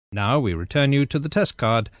Now we return you to the test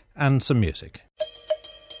card and some music.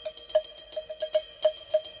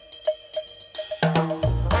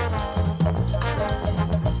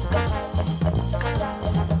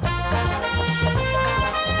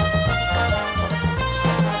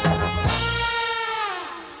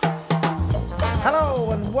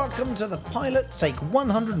 Welcome to The Pilot, take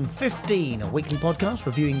 115, a weekly podcast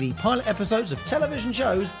reviewing the pilot episodes of television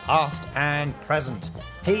shows, past and present.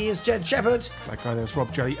 He is Jed Shepherd. That guy there's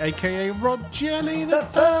Rob Jelly, a.k.a. Rob Jelly the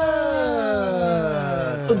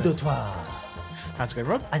Third. Un, deux, trois. How's it going,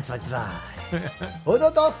 Rob? Ein, zwei, drei.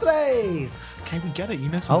 Uno, dos, tres. Okay, we get it. You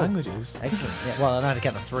know some languages. Excellent. Yeah, well, I know how to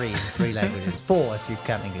count to three languages. 4 if you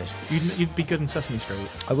count English. You'd be good in Sesame Street.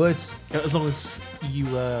 I would. As long as you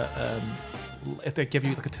if they give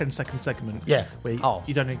you like a 10-second segment, yeah, where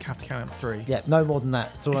you don't even have to count up 3. Yeah, no more than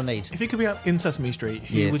that. That's all I need. If you could be out in Sesame Street,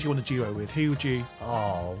 who would you want to duo with? Who would you?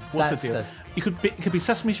 Oh, what's the deal? It could be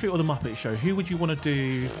Sesame Street or the Muppet Show. Who would you want to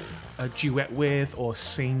do a duet with or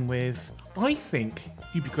sing with? I think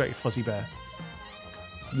you'd be great with Fuzzy Bear.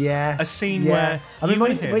 Yeah, a scene where my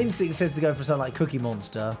instinct says to go for something like Cookie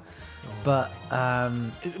Monster. But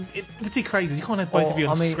it's pretty crazy. You can't have both of you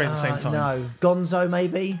on the screen at the same time. No, Gonzo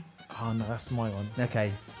maybe. Oh no, that's my one.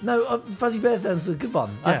 Okay, no, Fuzzy Bear sounds a good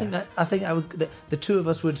one. Yeah. I think I would. The two of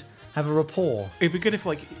us would have a rapport. It'd be good if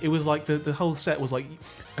it was like the whole set was like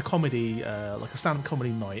a comedy, like a stand-up comedy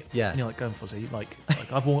night. Yeah, and you're like, going Fuzzy, like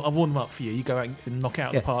I've warmed them up for you. You go out and knock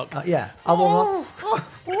out the park. Yeah, I'll warm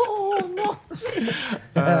up.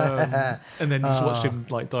 And then you just watched him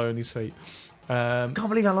like die on his feet. Can't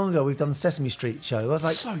believe how long ago we've done the Sesame Street show. I was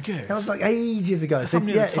like, so good. That was like ages ago. So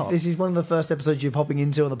if this is one of the first episodes you're popping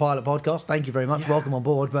into on the Pilot Podcast, thank you very much. Yeah. Welcome on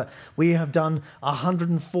board. But we have done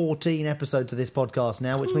 114 episodes of this podcast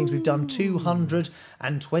now, which means we've done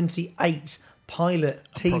 228 pilot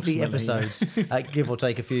TV episodes, give or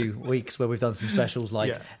take a few weeks where we've done some specials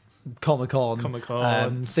like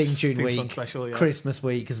Comic-Con, Theme Tune Week, special, Christmas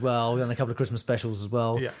Week as well. We've done a couple of Christmas specials as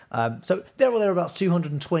well. Yeah. So there or thereabouts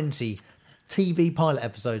 220 TV pilot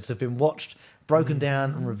episodes have been watched, broken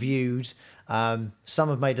down and reviewed. Some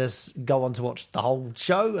have made us go on to watch the whole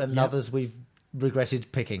show, and others we've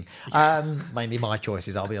regretted picking. Mainly my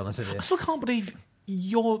choices, I'll be honest with you. I still can't believe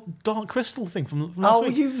your Dark Crystal thing from last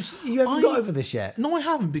week. You haven't got over this yet? No, I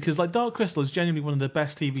haven't, because Dark Crystal is genuinely one of the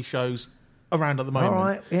best TV shows around at the moment. All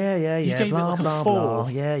right, yeah. You gave blah, it like a blah, 4. blah.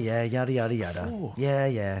 Yeah, yada, yada. 4.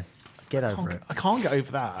 Yeah. Get over it. I can't get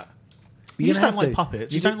over that. You just don't like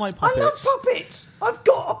puppets. You don't like puppets. I love puppets. I've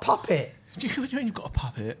got a puppet. What do you mean you've got a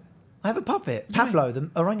puppet? I have a puppet. Pablo, the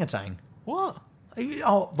orangutan. What?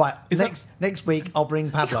 Oh, right. Next week, I'll bring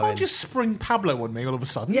Pablo in. You can't just spring Pablo on me all of a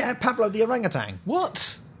sudden. Yeah, Pablo the orangutan.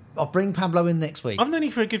 What? I'll bring Pablo in next week. I've known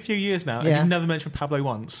you for a good few years now, and you've never mentioned Pablo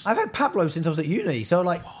once. I've had Pablo since I was at uni, so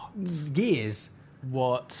years.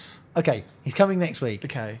 What? Okay, he's coming next week.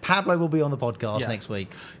 Okay. Pablo will be on the podcast next week.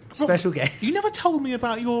 Special guest. You never told me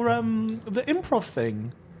about your the improv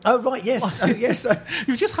thing. Oh, right, yes. Yes.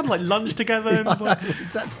 You've just had lunch together. And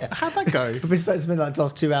how'd that go? We've spent the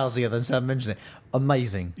last 2 hours together and Sam mentioned it.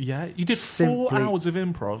 Amazing. Yeah, you did 4 hours of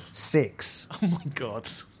improv. 6. Oh my God.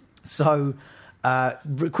 So,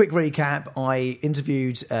 quick recap. I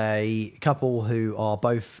interviewed a couple who are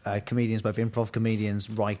both comedians, both improv comedians,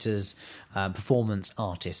 writers, performance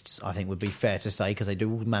artists, I think would be fair to say, because they do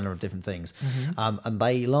all manner of different things. Mm-hmm. And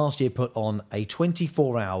they last year put on a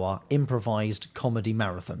 24-hour improvised comedy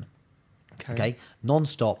marathon. Okay?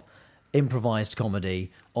 Non-stop improvised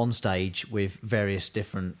comedy on stage with various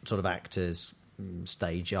different sort of actors,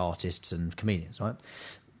 stage artists and comedians, right?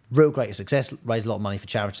 Real great success, raised a lot of money for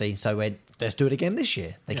charity. So let's do it again this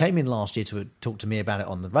year. They came in last year to talk to me about it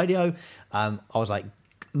on the radio. I was like,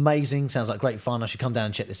 amazing, sounds like great fun. I should come down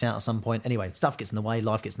and check this out at some point. Anyway, stuff gets in the way,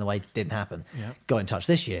 life gets in the way, didn't happen. Yeah. Got in touch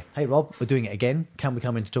this year. Hey, Rob, we're doing it again. Can we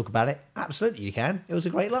come in to talk about it? Absolutely, you can. It was a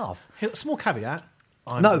great laugh. Small caveat.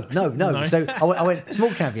 No. So I went,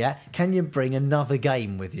 small caveat, can you bring another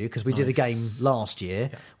game with you? Because we did a game last year,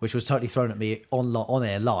 which was totally thrown at me on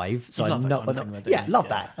air live. So love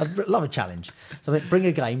that. I love a challenge. So I went, bring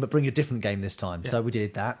a game, but bring a different game this time. Yeah. So we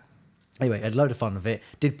did that. Anyway, had a load of fun with it.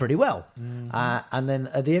 Did pretty well. Mm-hmm. And then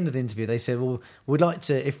at the end of the interview, they said, well, we'd like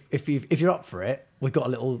to, if you're up for it, we've got a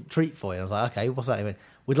little treat for you. And I was like, okay, what's that? He went,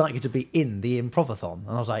 we'd like you to be in the Improvathon. And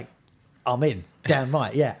I was like, I'm in. Damn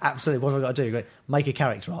right. Yeah, absolutely. What have I got to do? Go, make a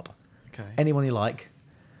character up. Okay. Anyone you like.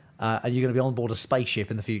 And you're going to be on board a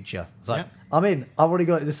spaceship in the future. I was like, I'm in. I've already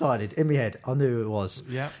got it decided. In my head. I knew who it was.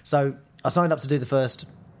 Yeah. So I signed up to do the first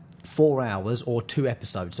 4 hours or 2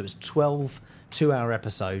 episodes. So it's 12 2-hour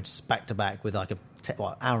episodes back to back with like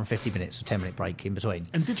hour and 50 minutes, a 10-minute break in between.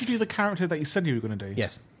 And did you do the character that you said you were going to do?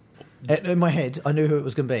 Yes. In my head, I knew who it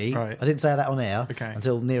was going to be. Right. I didn't say that on air Okay.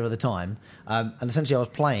 until nearer the time. And essentially, I was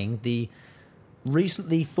playing the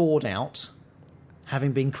recently thawed out,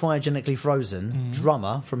 having been cryogenically frozen,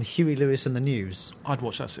 drummer from Huey Lewis and the News. I'd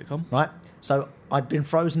watch that sitcom. Right? So I'd been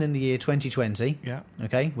frozen in the year 2020, Yeah.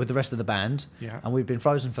 okay, with the rest of the band. Yeah. And we'd been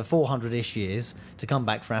frozen for 400-ish years to come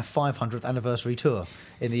back for our 500th anniversary tour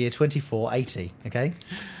in the year 2480, okay?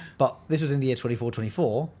 But this was in the year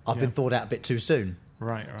 2424. I've been thawed out a bit too soon.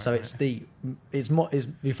 Right. So it's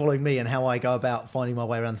you following me and how I go about finding my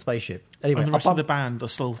way around the spaceship. Anyway, And the rest of the band are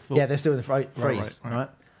still yeah, they're still in the freeze, right?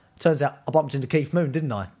 Turns out I bumped into Keith Moon,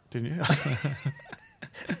 didn't I? Didn't you?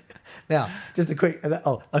 Now, just a quick...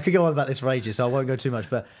 I could go on about this for ages, so I won't go too much.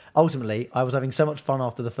 But ultimately, I was having so much fun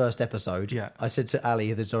after the first episode. Yeah. I said to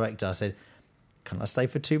Ali, the director, I said, can I stay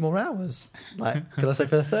for 2 more hours? Like, can I stay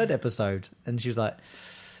for the third episode? And she was like,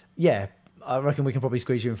 yeah, I reckon we can probably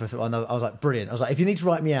squeeze you in for... I was like, brilliant. I was like, if you need to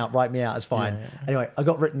write me out, it's fine. Yeah. Anyway, I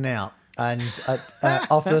got written out. And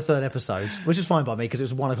after the third episode, which was fine by me because it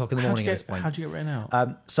was 1 o'clock in the morning at this point. How'd you get written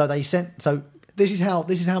out? So they sent... So this is how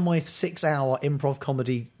my 6-hour improv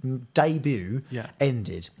comedy debut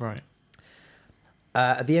ended. Right.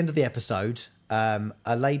 At the end of the episode,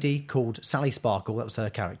 a lady called Sally Sparkle, that was her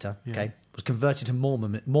character, okay, was converted to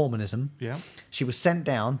Mormonism. Yeah. She was sent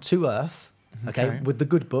down to Earth, okay, with the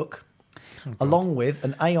good book, along with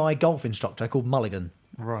an AI golf instructor called Mulligan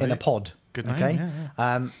in a pod. Good name, okay,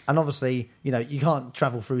 yeah. And obviously, you can't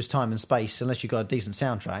travel through time and space unless you've got a decent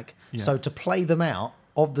soundtrack. Yeah. So to play them out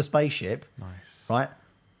of the spaceship, Nice. right?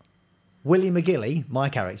 Willie McGilly, my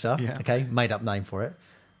character, okay, made up name for it,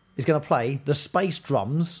 is going to play the space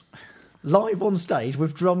drums live on stage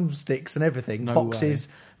with drumsticks and everything, No boxes,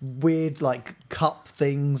 weird like cup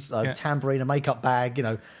things, tambourine, a makeup bag,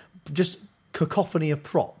 just cacophony of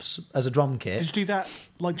props as a drum kit. Did you do that?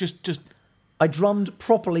 Like just I drummed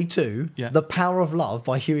properly to The Power of Love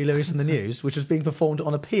by Huey Lewis and the News, which was being performed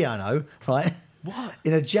on a piano, right? What?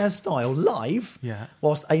 In a jazz style, live,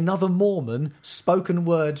 whilst another Mormon spoken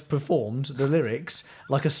word performed the lyrics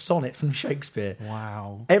like a sonnet from Shakespeare.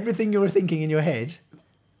 Wow. Everything you're thinking in your head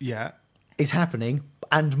Yeah. is happening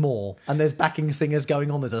and more. And there's backing singers going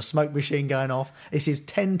on. There's a smoke machine going off. This is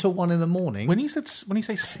 10 to 1 in the morning. When you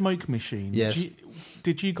say smoke machine, Yes.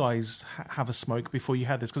 Did you guys have a smoke before you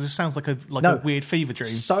had this? Because it sounds like a weird fever dream.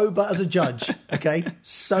 Sober as a judge, okay?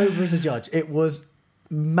 Sober as a judge. It was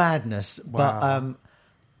madness, but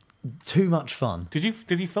too much fun. Did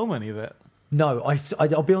you film any of it? No,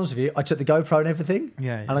 I'll be honest with you. I took the GoPro and everything,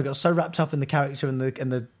 Yeah. and I got so wrapped up in the character and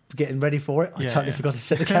the getting ready for it, I totally forgot to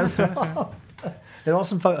set the camera off. There are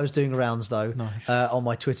some photos doing rounds though, Nice. on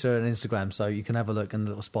my Twitter and Instagram, so you can have a look and a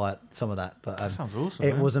little spy at some of that. But That sounds awesome.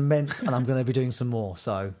 it man. was immense, and I'm going to be doing some more.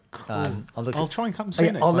 So Cool. I'll try and come and see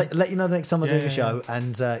it next I'll time. let you know the next time I'm doing Yeah, a show,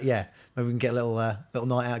 and maybe we can get a little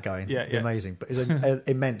night out going. Yeah, It'd be yeah. amazing. But it was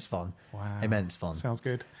immense fun. Wow. Immense fun. Sounds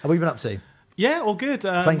good. Have we been up to? Yeah, all good.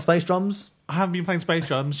 Playing space drums? I haven't been playing space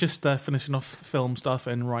drums, just finishing off film stuff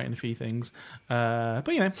and writing a few things. But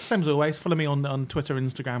same as always. Follow me on Twitter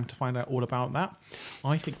and Instagram to find out all about that.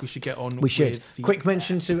 I think we should get on. We should. with the- Quick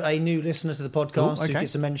mention to a new listener to the podcast Ooh, okay. who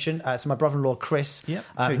gets a mention. So my brother-in-law Chris, Yep.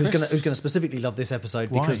 Hey, who's Chris. going to specifically love this episode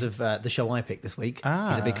Why? because of the show I picked this week.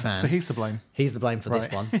 He's a big fan. So he's to blame. He's the blame for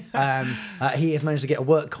this Right. one. He has managed to get a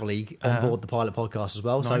work colleague on board the Pilot Podcast as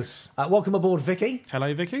well. Nice. So welcome aboard, Vicky.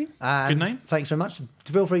 Hello, Vicky. And Good name. Thanks very much.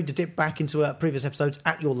 Feel free to dip back into previous episodes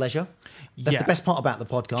at your leisure. That's the best part about the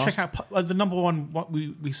podcast. Check out the number one. What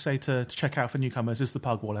we say to check out for newcomers is the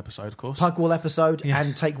Pugwall episode, of course. Pugwall episode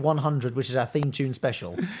and Take 100, which is our theme tune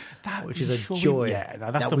special, which is a joy.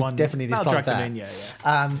 That's the we one. Definitely need to That'll plug drag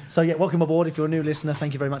that. them in, So welcome aboard. If you're a new listener,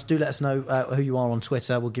 thank you very much. Do let us know who you are on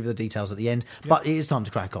Twitter. We'll give you the details at the end. But it is time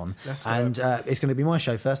to crack on. Let's do and it's going to be my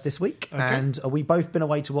show first this week. Okay. And we've both been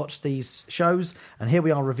away to watch these shows, and here we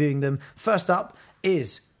are reviewing them. First up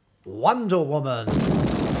is Wonder Woman.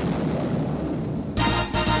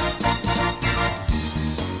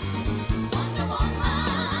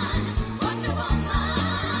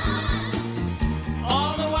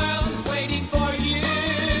 All the world is waiting for you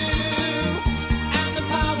and the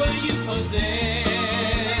power you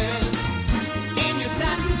possess. In your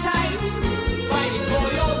satin tights, fighting for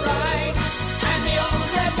your rights and the old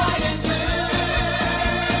red, white, and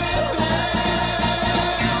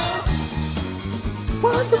blue.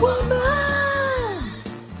 Wonder Woman!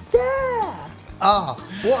 Yeah!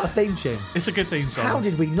 What a theme tune. It's a good theme song. How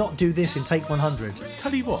did we not do this in Take 100?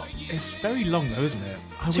 Tell you what, it's very long though, isn't it?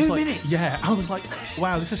 I was 2 like, minutes? Yeah, I was like,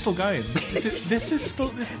 wow, this is still going. This is still.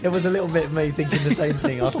 This, It was a little bit me thinking the same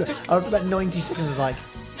thing. After about 90 seconds, I was like,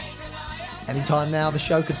 anytime now the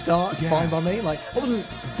show could start. It's fine by me. Like, I wasn't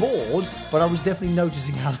bored, but I was definitely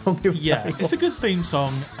noticing how long it was. Yeah, going it's on. a good theme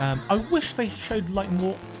song. I wish they showed like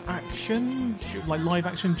more action, like live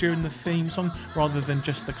action during the theme song, rather than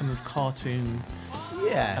just the kind of cartoon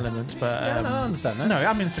elements. But Yeah, no, I understand that. No,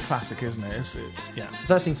 I mean it's a classic, isn't it? Yeah.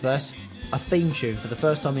 First things first, a theme tune for the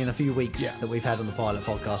first time in a few weeks Yeah. that we've had on the Pilot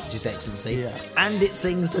podcast, which is Excellency. Yeah. And it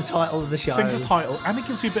sings the title of the show. Sings the title, and it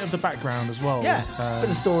gives you a bit of the background as well. Yeah, bit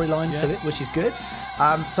of storyline to yeah. it, which is good.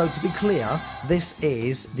 So to be clear, this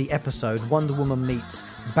is the episode Wonder Woman meets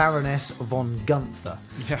Baroness von Gunther.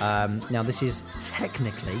 Yeah. Now this is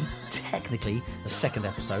technically the second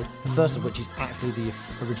episode, the first of which is actually the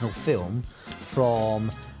original film from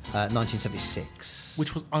 1976.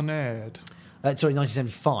 Which was unaired. Sorry,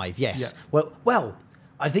 1975, yes. Yeah. Well,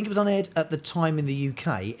 I think it was unaired at the time in the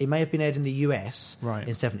UK. It may have been aired in the US Right.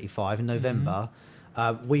 in 75, in November.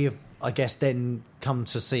 We have, I guess, then come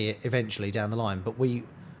to see it eventually down the line. But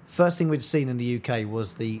first thing we'd seen in the UK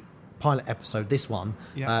was the pilot episode, this one,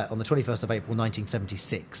 Yeah. on the 21st of April,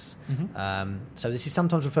 1976. So this is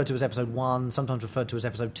sometimes referred to as episode 1, sometimes referred to as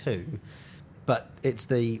episode 2. But it's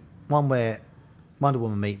the one where Wonder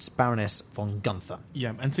Woman meets Baroness von Gunther.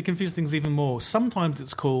 Yeah, and to confuse things even more, sometimes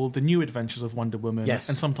it's called The New Adventures of Wonder Woman, Yes.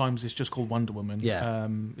 and sometimes it's just called Wonder Woman. Yeah.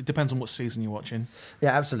 It depends on what season you're watching.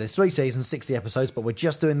 Yeah, absolutely. It's 3 seasons, 60 episodes, but we're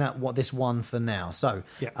just doing this one for now. So,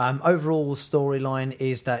 Yeah. Overall storyline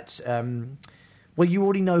is that, well, you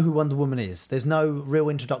already know who Wonder Woman is. There's no real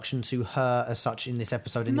introduction to her as such in this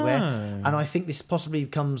episode anywhere. No. And I think this possibly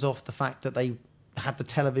comes off the fact that they had the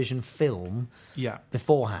television film Yeah.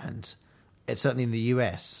 beforehand. It's certainly in the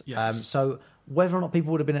US. Yes. So whether or not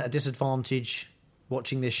people would have been at a disadvantage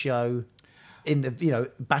watching this show in the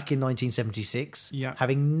back in 1976, Yeah.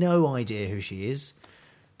 having no idea who she is,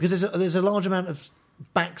 because there's a large amount of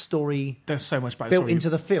backstory There's so much backstory. built into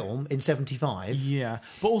the film in 75. Yeah,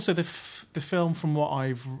 but also the film, from what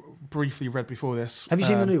I've briefly read before this. Have you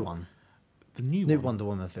seen the new one? The new New one? Wonder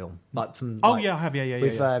Woman film, like from Oh like, yeah, I have. Yeah,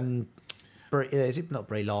 with yeah. is it not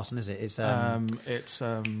Brie Larson? Is it? It's It's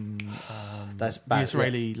that's the bad,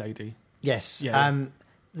 Israeli lady. Yes. Yeah.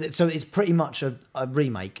 So it's pretty much a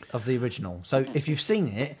remake of the original. So if you've seen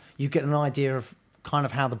it, you get an idea of kind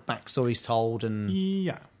of how the backstory's told, and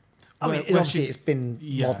Yeah. I mean, Where obviously she- it's been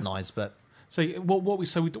Yeah. modernised, but So what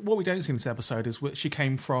we don't see in this episode is she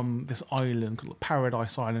came from this island called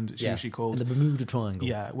Paradise Island. It's usually called. the Bermuda Triangle.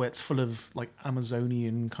 Yeah, where it's full of like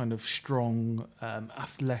Amazonian kind of strong,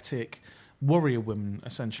 athletic warrior women,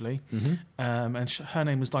 essentially. And her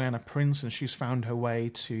name is Diana Prince, and she's found her way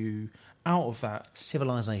to out of that.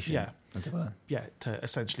 Civilization. Yeah. as it were. Yeah, to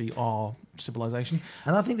essentially our civilization.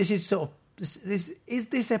 And I think this is sort of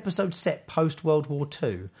this episode set post World War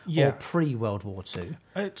II Yeah. or pre World War II?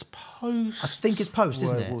 It's post. I think it's post,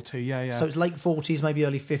 isn't it? World War II. Yeah, yeah. So it's late 40s, maybe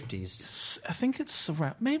early 50s. I think it's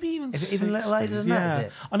around, maybe even Is it even 60s, later than that, is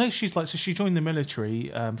it? I know she's like, so she joined the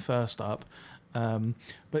military first up,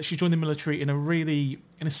 but she joined the military in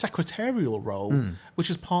a secretarial role, which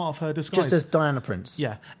is part of her disguise. Just as Diana Prince.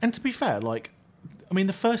 Yeah, and to be fair, like, I mean,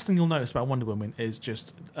 the first thing you'll notice about Wonder Woman is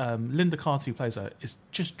just Linda Carter, who plays her, is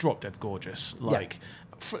just drop dead gorgeous. Like,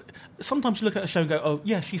 sometimes you look at a show and go, "Oh,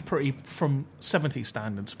 yeah, she's pretty from 70s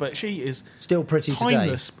standards," but she is Still pretty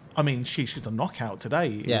timeless. today. I mean, she's a knockout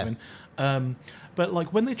today. Yeah. Even. But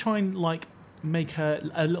like when they try and like make her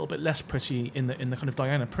a little bit less pretty in the kind of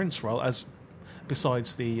Diana Prince role, as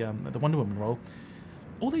besides the Wonder Woman role.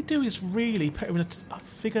 All they do is really put her in a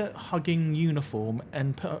figure-hugging uniform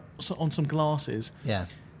and put her on some glasses. Yeah.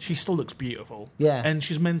 She still looks beautiful. Yeah. And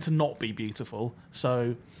she's meant to not be beautiful.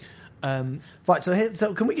 So, Right,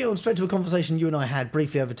 so can we get on straight to a conversation you and I had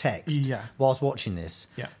briefly over text Yeah. whilst watching this?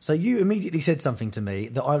 Yeah. So you immediately said something to me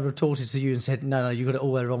that I retorted to you and said, no, you got it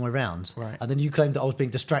all the wrong way round. Right. And then you claimed that I was being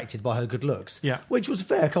distracted by her good looks. Yeah. Which was a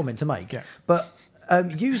fair comment to make. Yeah. But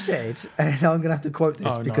you said, and I'm going to have to quote this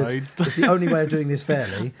Oh, because no. it's the only way of doing this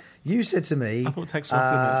fairly. You said to me, I thought text were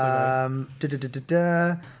a few minutes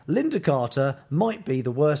ago. Linda Carter might be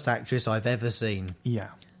the worst actress I've ever seen.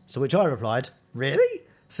 Yeah. So which I replied, really?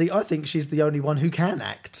 See, I think she's the only one who can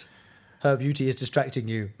act. Her beauty is distracting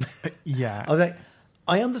you. Yeah. I was like,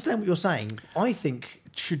 I understand what you're saying. I think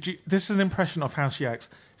This is an impression of how she acts.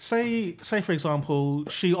 Say for example,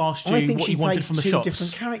 she asked you I think what she you wanted plays from the two shops.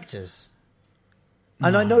 different characters.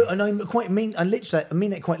 And I know, and I mean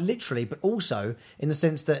that quite literally, but also in the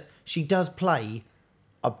sense that she does play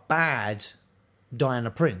a bad Diana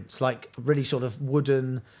Prince, like really sort of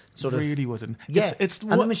wooden, sort of really wouldn't. yeah. It's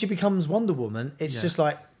and then when she becomes Wonder Woman, it's Yeah. just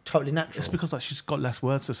like totally natural. It's because like she's got less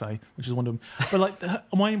words to say, which is Wonder Woman. But like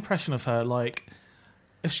my impression of her, like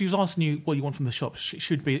if she was asking you what you want from the shop,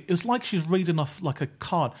 she'd be. It was like she's reading off like a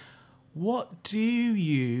card. What do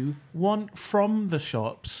you want from the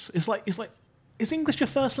shops? It's like, is English your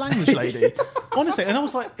first language, lady? Honestly, and it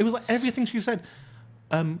was like everything she said.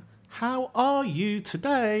 How are you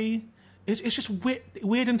today? It's just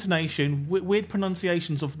weird intonation, weird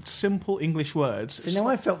pronunciations of simple English words. So now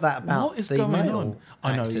I felt that about what is the going male on?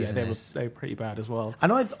 I know, actors yeah, in they this. were pretty bad as well.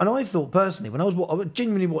 And I thought personally, when I was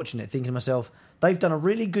genuinely watching it, thinking to myself, they've done a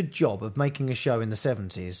really good job of making a show in the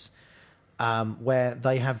 70s where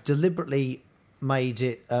they have deliberately made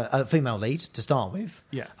it a female lead to start with.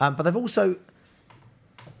 Yeah. But they've also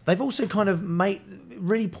kind of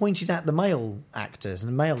really pointed at the male actors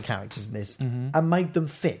and the male characters in this and made them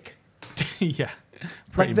thick. Yeah,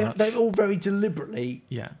 Like pretty much. they're all very deliberately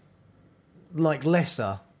Yeah. like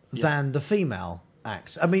lesser than the female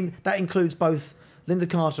acts. I mean, that includes both Linda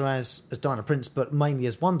Carter as Diana Prince, but mainly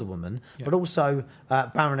as Wonder Woman, but also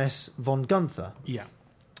Baroness von Gunther,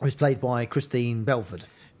 who's played by Christine Belford.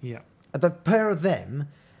 Yeah. The pair of them,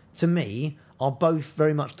 to me, are both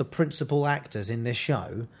very much the principal actors in this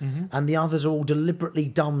show, and the others are all deliberately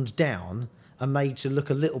dumbed down and made to look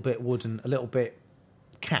a little bit wooden, a little bit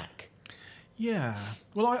cack. Yeah.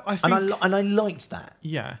 Well, I think... And I liked that.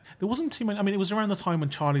 Yeah. There wasn't too many... I mean, it was around the time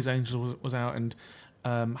when Charlie's Angels was out, and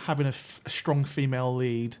having a strong female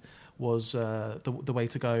lead was the way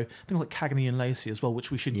to go. Things like Cagney and Lacey as well,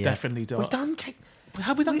 which we should definitely do. We've done...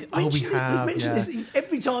 Have we done? We have. We've mentioned this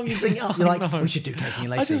every time you bring it up. You're like, we should do Cagney and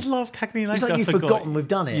Lacey. I just love Cagney and Lacey. It's like you've forgotten we've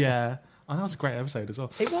done it. Yeah. Oh, that was a great episode as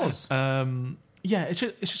well. It was. Yeah, it's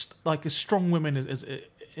just like a strong women is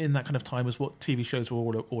in that kind of time was what TV shows were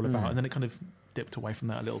all about, and then it kind of dipped away from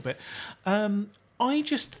that a little bit. I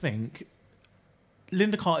just think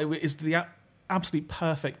Linda Carter is the absolute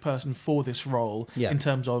perfect person for this role in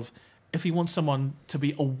terms of if he wants someone to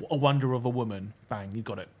be a wonder of a woman, bang, you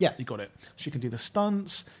got it. Yeah. You got it. She can do the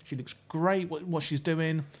stunts. She looks great what she's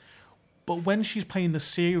doing. But when she's playing the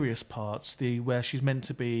serious parts, where she's meant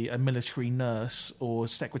to be a military nurse or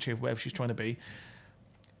secretary of whatever she's trying to be,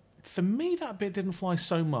 for me that bit didn't fly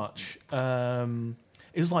so much.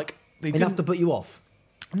 It was like Enough to put you off.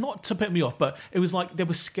 Not to put me off, but it was like they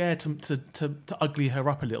were scared to ugly her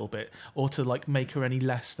up a little bit, or to like make her any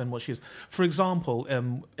less than what she is. For example,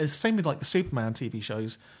 it's the same with like the Superman TV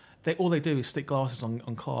shows. All they do is stick glasses on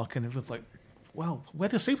Clark, and everyone's like, "Well, where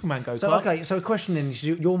does Superman go?" So Clark? okay, so a question is,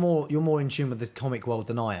 you're more in tune with the comic world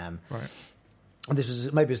than I am. Right. And this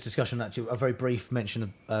was maybe a discussion, actually, a very brief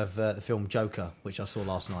mention of the film Joker, which I saw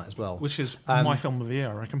last night as well. Which is my film of the year,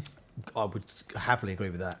 I reckon. I would happily agree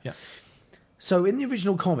with that. Yeah. So in the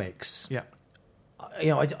original comics, Yeah. you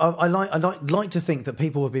know, I like to think that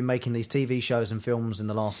people have been making these TV shows and films in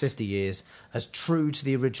the last 50 years as true to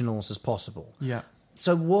the originals as possible. Yeah.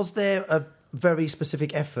 So was there a very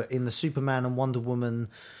specific effort in the Superman and Wonder Woman,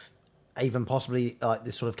 even possibly like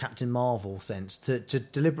this sort of Captain Marvel sense, to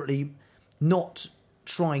deliberately not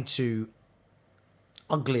try to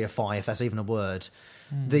ugliify, if that's even a word,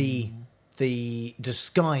 the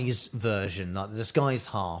disguised version, like the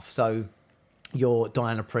disguised half? So your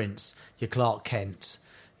Diana Prince, your Clark Kent,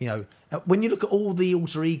 you know, when you look at all the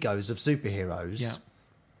alter egos of superheroes,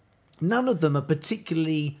 none of them are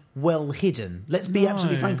particularly well hidden. Let's be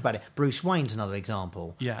absolutely frank about it. Bruce Wayne's another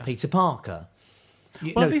example. Yeah. Peter Parker.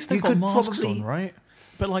 Well, at least they've got masks on, right?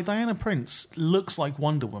 But like Diana Prince looks like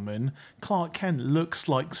Wonder Woman, Clark Kent looks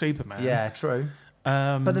like Superman. Yeah, true.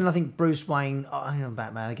 But then I think Bruce Wayne,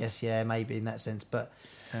 Batman, I guess, yeah, maybe in that sense. But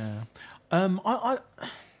do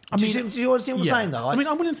you see what I'm saying, though? I mean,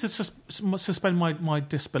 I'm willing to suspend my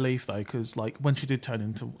disbelief, though, because like when she did turn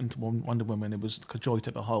into Wonder Woman, it was a joy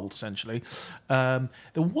to behold, essentially. There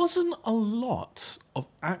wasn't a lot of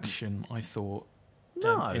action, I thought,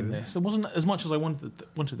 in this. There wasn't as much as I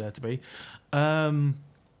wanted there to be.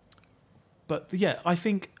 But yeah, I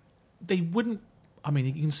think they wouldn't. I mean,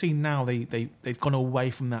 you can see now they've gone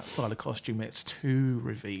away from that style of costume. It's too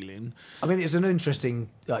revealing. I mean, it's an interesting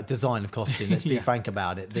design of costume. Let's be frank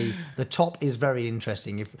about it. The top is very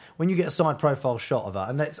interesting. When you get a side profile shot of her,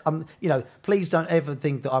 and that's please don't ever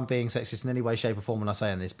think that I'm being sexist in any way, shape, or form when I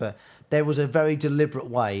say this, but there was a very deliberate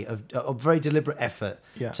way of a very deliberate effort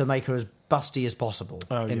to make her as busty as possible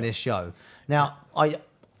in this show. Now,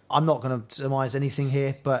 I'm not going to surmise anything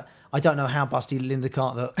here, but I don't know how busty Linda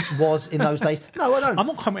Carter was in those days. No, I don't. I'm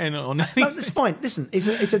not commenting on anything. No, it's fine. Listen, it's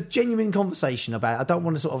a genuine conversation about it. I don't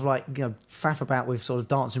want to sort of faff about with sort of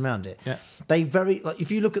dancing around it. Yeah. They if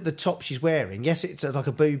you look at the top she's wearing, yes, it's like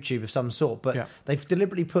a boob tube of some sort, but they've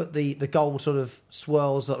deliberately put the gold sort of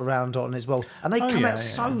swirls around on as well, and they come out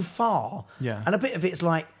so far. Yeah. And a bit of it's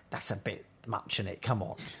like, that's a bit much in it. Come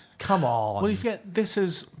on. come on. Well, you forget this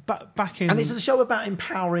is back in, and it's a show about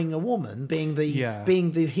empowering a woman, being the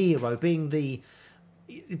hero, being the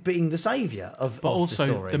saviour of but of also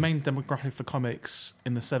the story. the main demographic for comics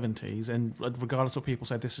in the 70s, and regardless of what people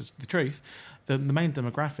say this is the truth, the main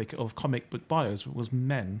demographic of comic book buyers was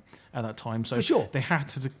men at that time. So For sure. they had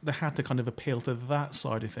to kind of appeal to that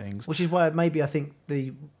side of things. Which is why maybe I think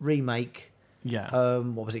the remake, Yeah.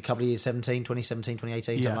 what was it, a couple of years, 2017,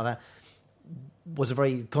 2018, Yeah. something like that, was a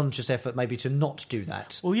very conscious effort maybe to not do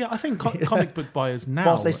that. Well, yeah, I think comic book buyers now,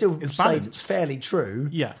 Whilst they still it's stayed balanced. fairly true.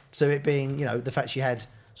 Yeah. So it being, the fact she had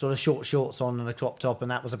sort of short shorts on and a crop top, and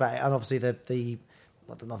that was about it. And obviously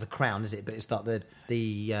not the crown, is it? But it's not the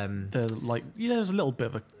there's a little bit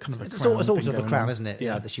of a kind of a it's crown also thing of a going crown, on. isn't it?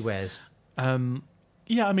 Yeah. That she wears.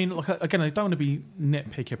 Yeah, I mean, like, again, I don't want to be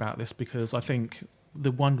nitpicky about this because I think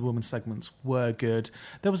the Wonder Woman segments were good.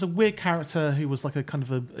 There was a weird character who was like a kind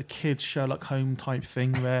of a kid Sherlock Holmes type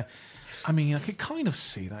thing where, I mean, I could kind of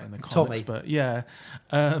see that in the comics, Tommy. but yeah.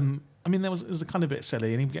 I mean, it was a kind of bit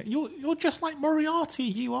silly, and he'd get, you're just like Moriarty,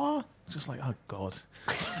 you are. Just like, oh god.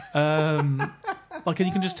 Like, and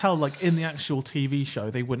you can just tell, like, in the actual TV show,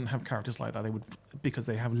 they wouldn't have characters like that. They would, because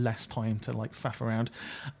they have less time to like faff around.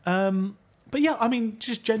 But yeah, I mean,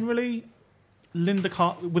 just generally,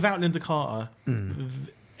 without Linda Carter, and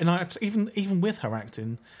even with her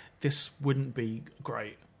acting, this wouldn't be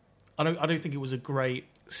great. I don't think it was a great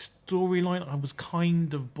storyline. I was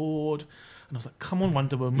kind of bored, and I was like, "Come on,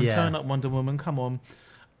 Wonder Woman, turn up, Wonder Woman, come on."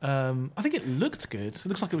 I think it looked good. It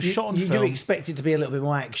looks like it was shot on You film. do expect it to be a little bit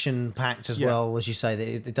more action packed as well, as you say.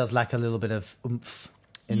 That it does lack a little bit of oomph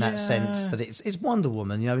in that sense. That it's Wonder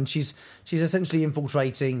Woman, and she's essentially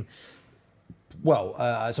infiltrating. Well,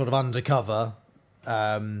 sort of undercover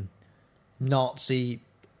Nazi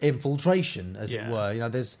infiltration, as it were.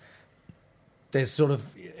 There's sort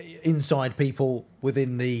of inside people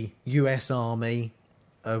within the US Army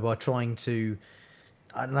who are trying to,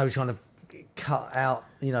 I don't know, trying to cut out,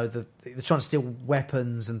 they're trying to steal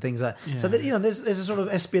weapons and things like that. Yeah. So that, there's a sort of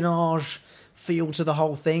espionage feel to the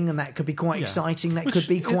whole thing, and that could be quite exciting. That could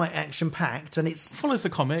be quite action packed, and it's follows the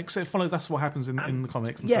comics. That's what happens in the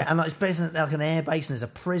comics. And yeah, stuff. and like it's based on like an air base, and there's a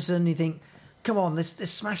prison. You think, come on, let's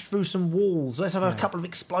smash through some walls. Let's have a couple of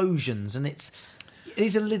explosions, and it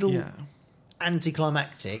is a little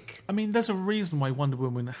anticlimactic. I mean, there's a reason why Wonder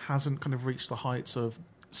Woman hasn't kind of reached the heights of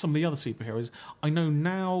some of the other superheroes. I know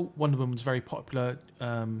now Wonder Woman's very popular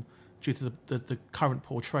due to the current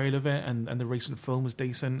portrayal of it, and the recent film was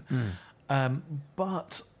decent.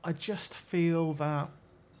 But I just feel that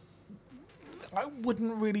I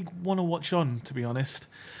wouldn't really want to watch on, to be honest,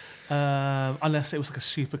 unless it was like a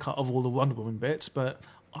supercut of all the Wonder Woman bits. But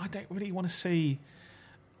I don't really want to see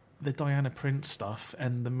the Diana Prince stuff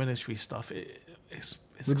and the military stuff. It's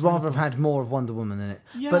We'd rather have had more of Wonder Woman in it.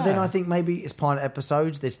 Yeah. But then I think maybe it's pilot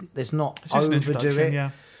episodes. There's not It's just an overdo introduction, it.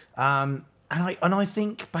 yeah. And I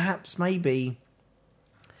think perhaps maybe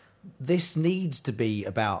this needs to be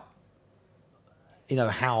about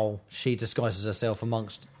how she disguises herself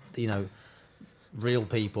amongst real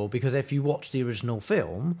people, because if you watch the original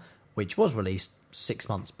film, which was released 6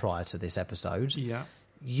 months prior to this episode,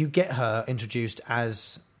 you get her introduced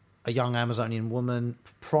as a young Amazonian woman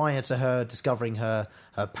prior to her discovering her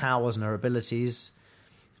powers and her abilities,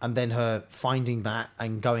 and then her finding that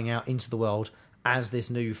and going out into the world as this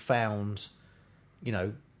newfound,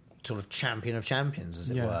 sort of champion of champions, as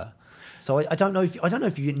it were. So I don't know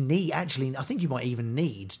if you need, actually, I think you might even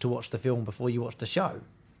need to watch the film before you watch the show.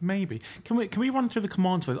 Maybe. Can we run through the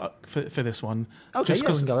commands for this one? Okay, Just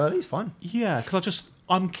we can go early. It's fine. Yeah, because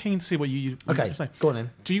I'm keen to see what you Okay, say. go on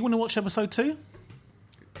then. Do you want to watch episode 2?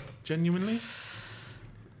 Genuinely?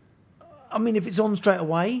 I mean, if it's on straight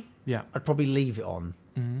away, Yeah. I'd probably leave it on.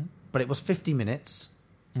 Mm-hmm. But it was 50 minutes,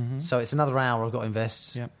 so it's another hour I've got to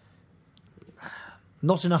invest. Yeah.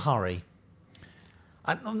 Not in a hurry.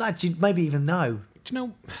 I'm actually, maybe even no. Do you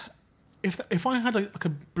know, if I had a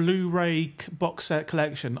Blu-ray box set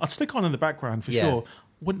collection, I'd stick on in the background for sure.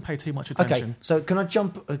 Wouldn't pay too much attention. Okay, so can I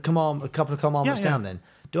jump a couple of commandments down then?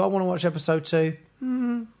 Do I want to watch episode 2?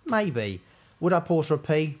 Maybe. Would I pause for a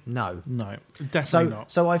pee? No. No, definitely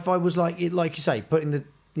not. So if I was like you say, putting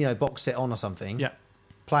the box set on or something, Yeah.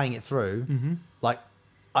 playing it through, like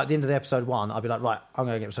at the end of the episode 1, I'd be like, right, I'm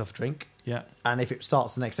going to get myself a drink. Yeah. And if it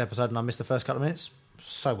starts the next episode and I miss the first couple of minutes,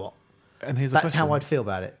 so what? And here's a That's question. how I'd feel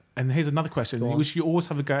about it. And here's another question, Go on. which you always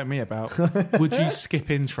have a go at me about. Would you skip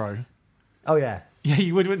intro? Oh yeah. Yeah,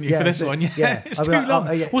 you would, wouldn't you, Yeah, for this but- one? Yeah, yeah. it's I'd be too like, long.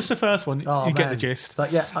 oh, yeah. What's the first one? Oh, you get man. the gist.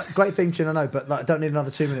 It's like, great theme tune, I know, but like, I don't need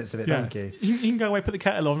another 2 minutes of it. Yeah. Thank you. You can go away, put the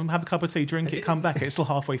kettle on, have a cup of tea, drink it, come back. It's still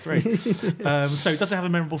halfway through. So does it have a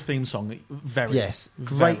memorable theme song? Very. Yes,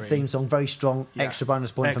 great very. theme song, very strong. Yeah. Extra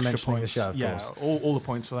bonus point for Extra mentioning points. the show. Of yeah, course. all the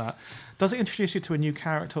points for that. Does it introduce you to a new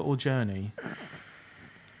character or journey?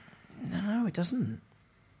 No, it doesn't.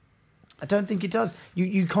 I don't think it does.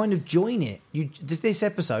 You kind of join it. This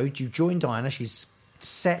episode, you join Diana. She's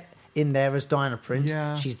set in there as Diana Prince.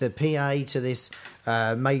 Yeah. She's the PA to this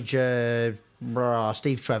Major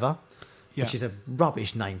Steve Trevor, Yeah. which is a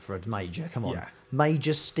rubbish name for a major. Come on, Yeah.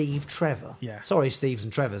 Major Steve Trevor. Yeah. Sorry, Steves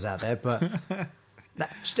and Trevors out there, but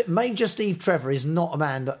Major Steve Trevor is not a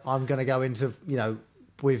man that I'm going to go into.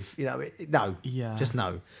 With no, Yeah. just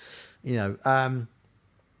no.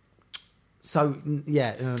 So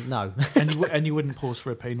yeah, no. and you wouldn't pause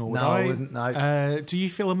for a pee, nor would No, I. I wouldn't, no. Do you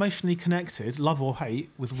feel emotionally connected, love or hate,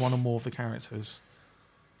 with one or more of the characters?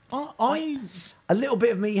 I a little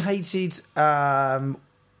bit of me hated Arthur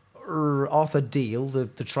Deal, the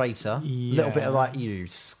traitor. A little bit of like, you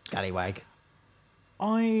scallywag.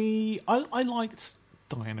 I liked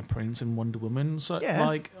Diana Prince and Wonder Woman, so Yeah.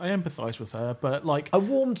 like I empathise with her, but like I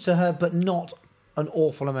warmed to her, but not an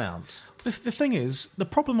awful amount. the thing is, the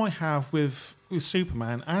problem I have with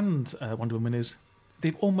Superman and Wonder Woman is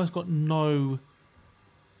they've almost got no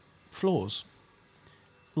flaws.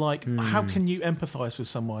 Like, how can you empathise with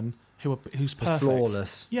someone who's perfect?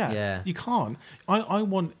 flawless. Yeah, Yeah. you can't. I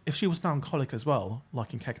want, if she was melancholic as well,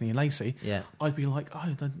 like in Cagney and Lacey, Yeah. I'd be like,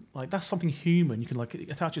 oh, then, like that's something human. You can like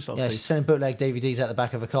attach yourself Yeah, to. she's selling bootleg DVDs out the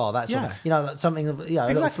back of a car. That's Yeah. that's something. A little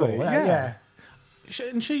Exactly, flaw. yeah.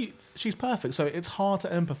 She's perfect, so it's hard to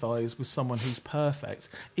empathise with someone who's perfect.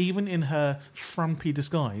 Even in her frumpy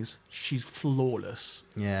disguise, she's flawless.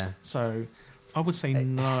 Yeah. So I would say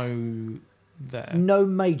no there. No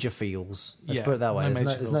major feels. Let's Yeah, put it that way. no There's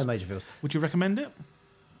major no feels. major feels. Would you recommend it?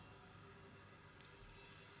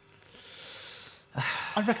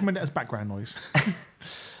 I'd recommend it as background noise.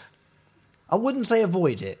 I wouldn't say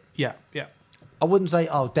avoid it. yeah. I wouldn't say,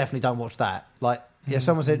 oh, definitely don't watch that. Like, if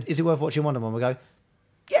someone said, is it worth watching Wonder Woman? We go,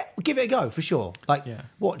 yeah, we'll give it a go for sure. Like, Yeah.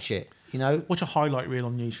 watch it. Watch a highlight reel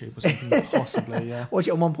on YouTube or something, possibly, yeah. Watch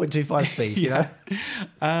it on 1.25 speed. You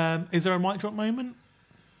know. Is there a mic drop moment?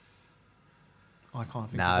 I can't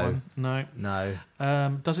think No. of one. No.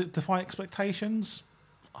 No. Does it defy expectations?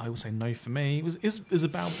 I would say no for me. It was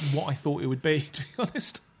about what I thought it would be, to be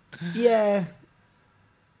honest. Yeah.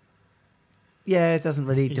 Yeah, it doesn't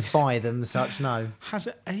really defy them as such, no. Has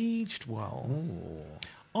it aged well?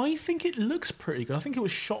 I think it looks pretty good. I think it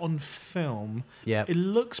was shot on film. Yeah. It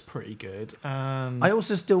looks pretty good. And I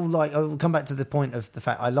also still like, I will come back to the point of the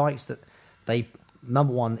fact I liked that they,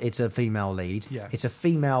 number one, it's a female lead. Yeah. It's a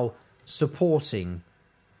female supporting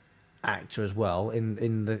actor as well.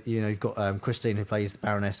 In the, you've got Christine who plays the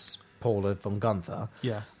Baroness Paula von Gunther.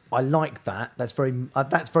 yeah. I like that. That's very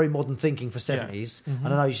modern thinking for 70s. Mm-hmm.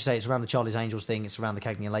 And I know you should say it's around the Charlie's Angels thing, it's around the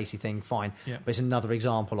Cagney and Lacey thing, fine. Yeah. But it's another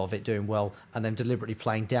example of it doing well and then deliberately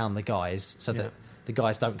playing down the guys so Yeah. that the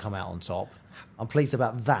guys don't come out on top. I'm pleased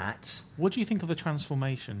about that. What do you think of the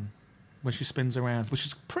transformation when she spins around, which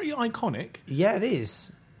is pretty iconic Yeah, it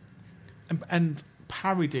is. and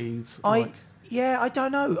parodied? I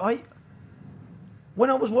don't know. When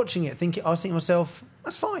I was watching it, I was thinking to myself,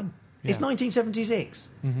 that's fine. It's Yeah. 1976.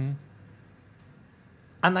 Mm-hmm.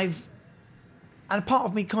 And part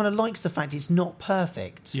of me kind of likes the fact it's not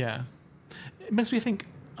perfect. Yeah, it makes me think.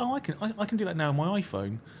 Oh, I can do that now on my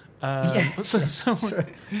iPhone. Yeah.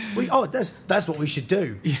 That's what we should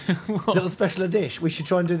do. Little special dish. We should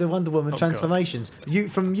try and do the Wonder Woman God. transformations.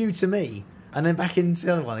 From you to me, and then back into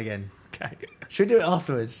the other one again. Okay. Should we do it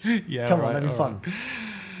afterwards? Yeah, Come all on, right, that'd be all fun.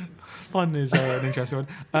 Fun is an interesting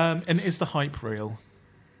one. And is the hype real?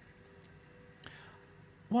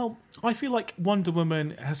 Well, I feel like Wonder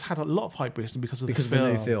Woman has had a lot of hype recently because of Because the of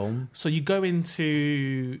film. the new film. So you go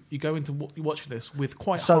into watch this with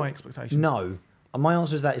quite So, high expectations. No. And my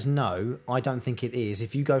answer to that is no. I don't think it is.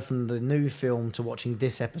 If you go from the new film to watching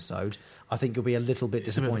this episode, I think you'll be a little bit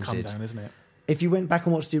It's a bit of a disappointed. come down, isn't it? If you went back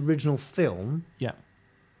and watched the original film, Yeah.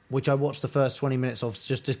 which I watched the first 20 minutes of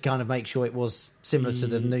just to kind of make sure it was similar to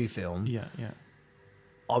the new film, Yeah. Yeah.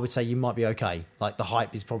 I would say you might be okay. Like the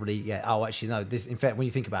hype is probably actually no. This, in fact, when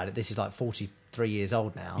you think about it, this is like 43 years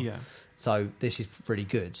old now. Yeah. So this is pretty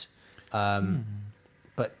good.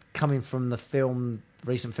 But coming from the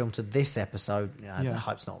recent film to this episode, Yeah. the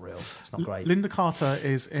hype's not real. It's not great. Linda Carter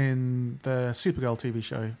is in the Supergirl TV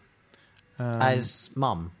show. As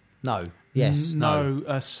Mum, no, yes, No,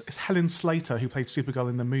 it's Helen Slater who played Supergirl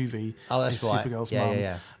in the movie. Oh, that's is right. Supergirl's Yeah, mum.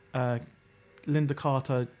 yeah, Linda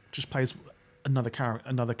Carter just plays another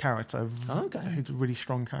character, who's a really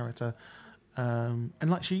strong character. And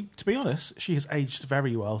like to be honest, she has aged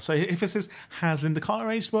very well. So if it says, has Linda Carter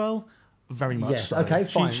aged well? Very much Yes, so. okay,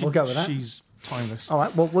 fine. We'll go with that. She's timeless. All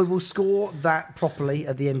right, well, we will score that properly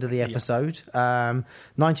at the end of the episode.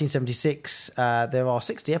 1976, there are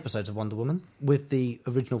 60 episodes of Wonder Woman, with the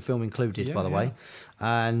original film included, by the way.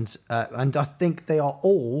 And I think they are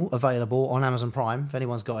all available on Amazon Prime, if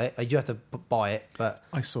anyone's got it. You do have to buy it, but...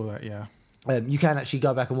 I saw that, yeah. You can actually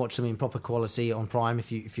go back and watch them in proper quality on Prime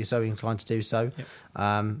if you're so inclined to do so. Yep.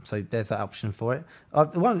 So there's that option for it.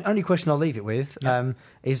 The only question I'll leave it with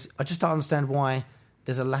is I just don't understand why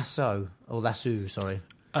there's a lasso. Sorry.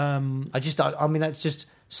 I mean, that's just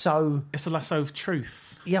so. It's a lasso of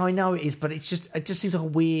truth. Yeah, I know it is, but it just seems like a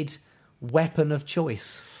weird weapon of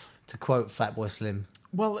choice, to quote Fatboy Slim.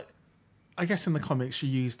 Well, I guess in the comics she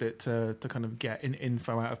used it to kind of get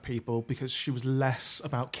info out of people because she was less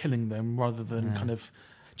about killing them rather than kind of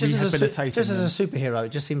rehabilitating them. As a superhero, it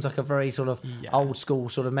just seems like a very sort of old school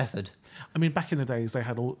sort of method. I mean, back in the days, they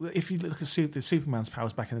had all... If you look at the Superman's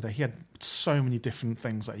powers back in the day, he had so many different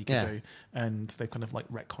things that he could do, and they kind of like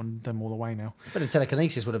retconned them all away now. But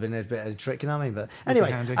telekinesis would have been a bit of a trick, you know what I mean? But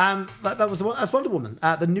anyway, that's Wonder Woman.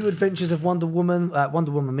 The New Adventures of Wonder Woman.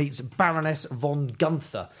 Wonder Woman meets Baroness von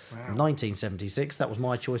Gunther. Wow. 1976. That was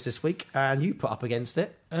my choice this week, and you put up against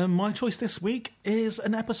it. My choice this week is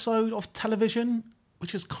an episode of television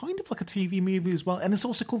which is kind of like a TV movie as well, and it's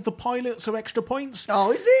also called The Pilot, so extra points.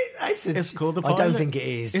 Oh, is it? It's called The Pilot. I don't think it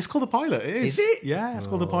is. It's called The Pilot, it is. Is it? Yeah, it's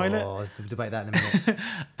called The Pilot. I'll debate that in a minute.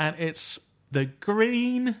 And it's the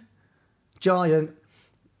Green... Giant...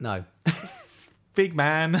 No. Big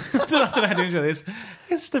man. I don't know how to enjoy this.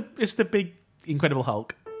 It's the big Incredible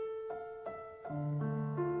Hulk.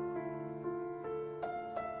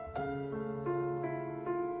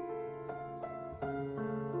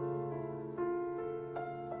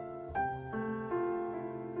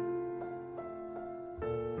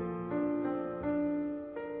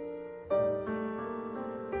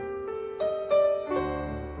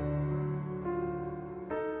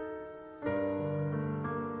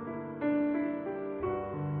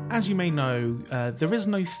 As you may know, there is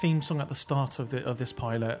no theme song at the start of this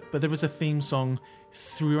pilot, but there is a theme song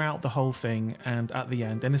throughout the whole thing and at the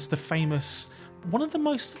end. And it's the famous, one of the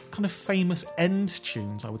most kind of famous end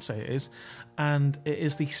tunes, I would say it is. And it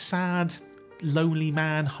is the sad, Lonely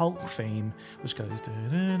Man Hulk theme, which goes...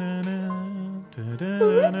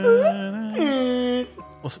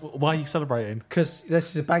 Why are you celebrating? Because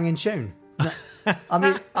this is a banging tune. I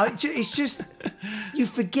mean, it's just... You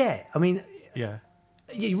forget. I mean... Yeah.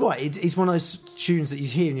 You're right. It's one of those tunes that you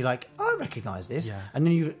hear and you're like, I recognise this. Yeah. And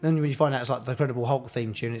then when you find out it's like the Incredible Hulk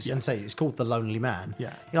theme tune, it's called The Lonely Man.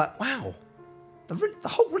 Yeah. You're like, wow, the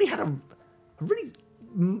Hulk really had a really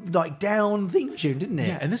like down theme tune, didn't it?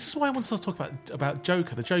 Yeah, and this is why I wanted to talk about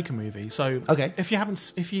Joker, the Joker movie. So, okay, if you haven't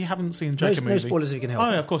seen the Joker movie, no spoilers if you can help.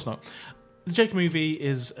 Oh, yeah, of course not. The Joker movie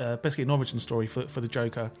is basically an origin story for the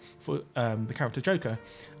Joker, for the character Joker,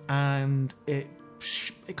 and it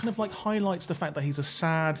kind of like highlights the fact that he's a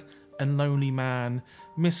sad and lonely man,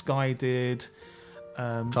 misguided,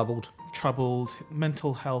 troubled,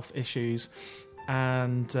 mental health issues,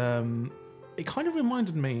 and it kind of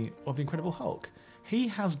reminded me of the Incredible Hulk. He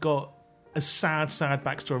has got a sad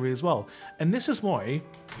backstory as well, and this is why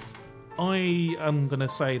I am going to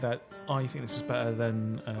say that I think this is better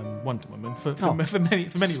than Wonder Woman for many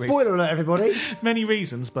reasons. Spoiler alert, everybody! Many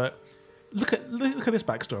reasons, but look at this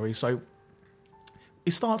backstory. So.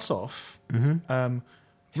 It starts off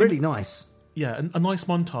really nice. Yeah, a nice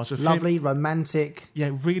montage of lovely, romantic. Yeah,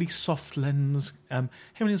 really soft lens. Him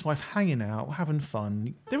and his wife hanging out, having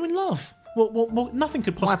fun. They're in love. Well, nothing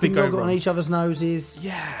could possibly go wrong. Wiping on each other's noses.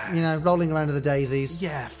 Yeah, rolling around to the daisies.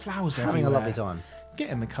 Yeah, flowers having everywhere. a lovely time. Get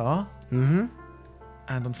in the car. And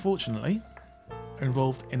unfortunately, are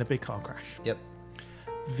involved in a big car crash. Yep.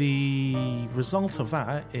 The result of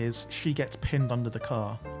that is she gets pinned under the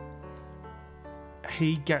car.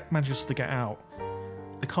 He manages to get out.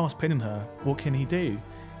 The car's pinning her. What can he do?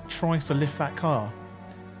 Tries to lift that car.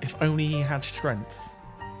 If only he had strength.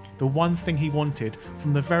 The one thing he wanted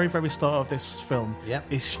from the very, very start of this film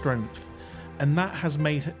is strength. And that has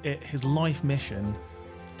made it his life mission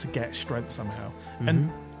to get strength somehow. And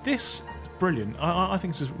this is brilliant. I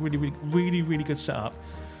think this is really, really, really, really good setup.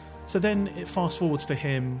 So then it fast forwards to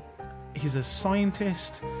him. He's a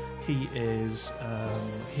scientist. He is.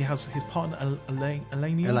 He has his partner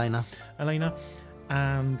Elena,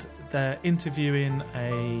 and they're interviewing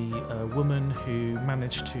a woman who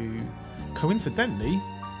managed to coincidentally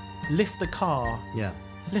lift the car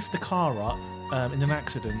up in an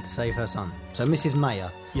accident. Save her son. So Mrs.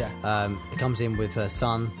 Mayer comes in with her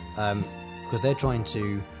son because they're trying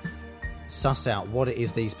to suss out what it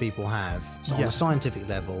is these people have on a scientific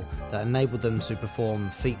level that enable them to perform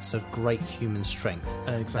feats of great human strength.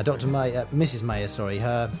 Exactly. Mrs. Mayer,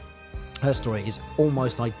 her story is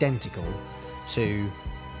almost identical to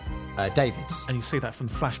David's. And you see that from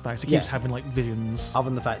the flashbacks. He keeps having like visions. Other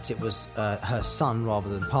than the fact it was her son rather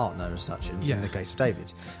than partner as such in the case of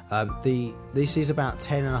David. This is about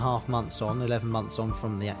 11 months on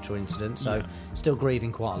from the actual incident, so still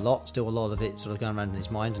grieving quite a lot, still a lot of it sort of going around in his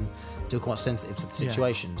mind and still quite sensitive to the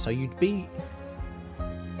situation. So you'd be...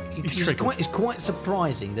 It's quite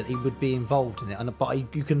surprising that he would be involved in it,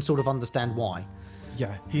 but you can sort of understand why.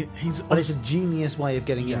 Yeah, he's. But it's a genius way of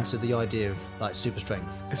getting into the idea of like super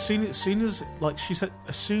strength. As soon as like she said,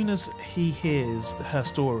 as soon as he hears her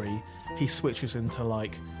story, he switches into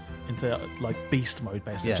beast mode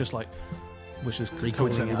basically, just like, which is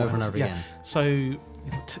recalling it over and over again. So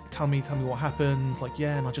tell me what happened. Like,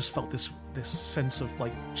 and I just felt this sense of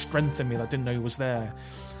like strength in me that I didn't know was there.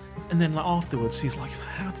 And then like afterwards, he's like,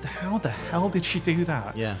 "How the hell did she do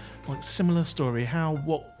that?" Yeah, like similar story.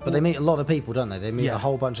 But they meet a lot of people, don't they? They meet a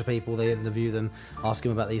whole bunch of people. They interview them, ask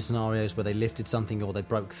them about these scenarios where they lifted something or they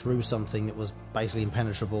broke through something that was basically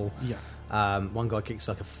impenetrable. Yeah. One guy kicks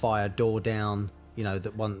like a fire door down. You know,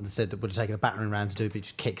 that one said that would have taken a battering ram to do, but he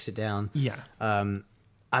just kicks it down. Yeah. And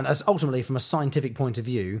as ultimately, from a scientific point of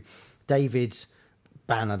view, David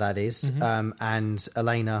Banner, that is, and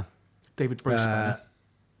Elena, David Bruce Banner.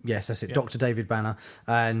 Yes, that's it. Yeah. Dr. David Banner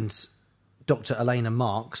and Dr. Elena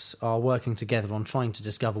Marks are working together on trying to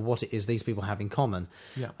discover what it is these people have in common.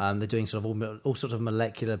 Yeah. They're doing sort of all sorts of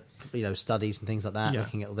molecular, studies and things like that,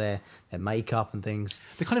 looking at their makeup and things.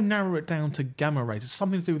 They kind of narrow it down to gamma rays. It's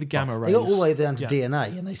something to do with the gamma rays. They got all the way down to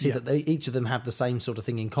DNA, and they see that each of them have the same sort of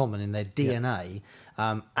thing in common in their DNA,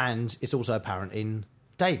 and it's also apparent in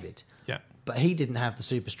David. Yeah. But he didn't have the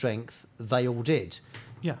super strength. They all did.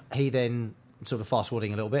 Yeah. He then, sort of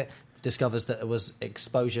fast-forwarding a little bit, discovers that there was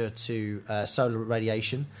exposure to solar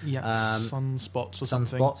radiation. Yeah, sunspots or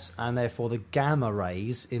something. Sunspots, and therefore the gamma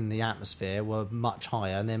rays in the atmosphere were much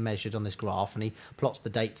higher, and they're measured on this graph, and he plots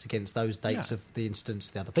the dates against those dates of the incidents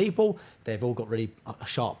of the other people. They've all got really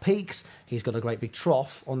sharp peaks. He's got a great big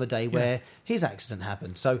trough on the day where his accident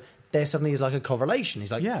happened. So there suddenly is like a correlation.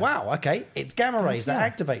 He's like, wow, okay, it's gamma rays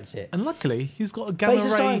that activates it. And luckily, he's got a gamma ray... But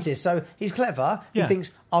he's a scientist, so he's clever. He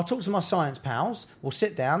thinks, I'll talk to my science pals, we'll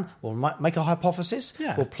sit down, we'll make a hypothesis,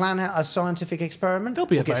 we'll plan out a scientific experiment, They'll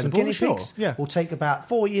be we'll get some guinea pigs, Yeah. We'll take about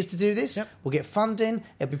 4 years to do this, we'll get funding,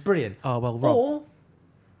 it'll be brilliant. Oh, well, Rob,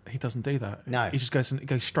 he doesn't do that. No. He just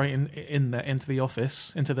goes straight in there, into the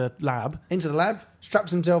office, into the lab. Into the lab,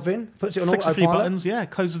 straps himself in, puts it on autopilot. Flicks a few buttons,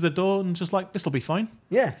 closes the door and just like, this'll be fine.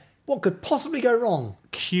 Yeah. What could possibly go wrong?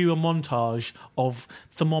 Cue a montage of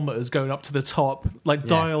thermometers going up to the top, like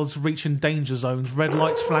dials reaching danger zones, red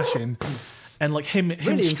lights flashing, and like him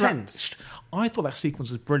really intense. I thought that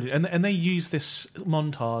sequence was brilliant, and they use this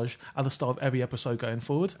montage at the start of every episode going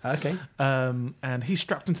forward. Okay. And he's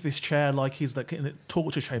strapped into this chair like he's like in a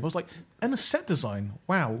torture chamber. I was like, and the set design,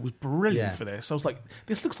 wow, it was brilliant for this. I was like,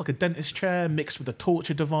 this looks like a dentist chair mixed with a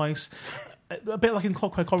torture device. A bit like in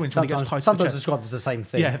Clockwork Orange when he gets tied to the chair. Sometimes described as the same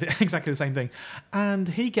thing. Yeah, exactly the same thing. And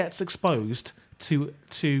he gets exposed to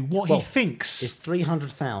what he thinks is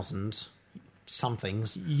 300,000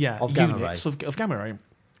 somethings of gamma units ray. of gamma ray.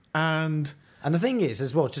 And the thing is,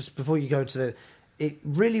 as well, just before you go to it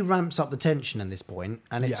really ramps up the tension at this point,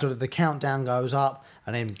 and it's sort of the countdown goes up,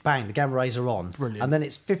 and then bang, the gamma rays are on. Brilliant. And then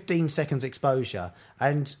it's 15 seconds exposure.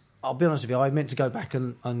 And I'll be honest with you, I meant to go back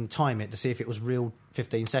and time it to see if it was real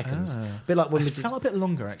 15 seconds. A bit like when it felt a bit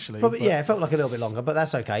longer, actually. Probably, it felt like a little bit longer, but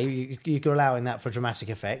that's okay. You're allowing that for dramatic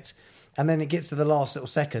effect. And then it gets to the last little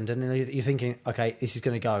second, and then you're thinking, okay, this is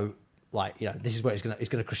going to go, like, this is where it's going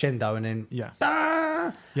to crescendo, and then,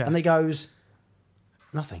 and it goes...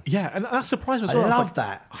 nothing. Yeah, and that surprised me as well. I love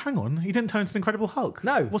that. Hang on, he didn't turn into the Incredible Hulk.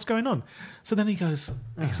 No, what's going on? So then he's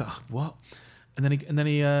like, what? And then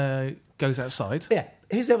he goes outside. Yeah.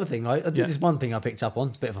 Here's the other thing. Right? There's one thing I picked up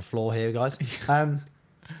on. Bit of a flaw here, guys.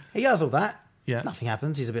 He does all that. Yeah. Nothing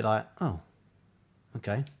happens. He's a bit like, oh,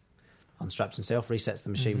 okay. Unstraps himself, resets the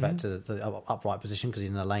machine back to the upright position because he's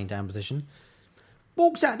in a laying down position.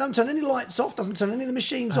 Walks out, don't turn any lights off, doesn't turn any of the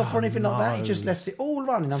machines off or anything like that. He just left it all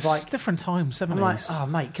running. I'm like, it's different time, 70s. I'm like, oh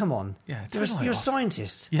mate, come on. Yeah, you're a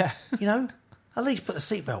scientist. Yeah, at least put the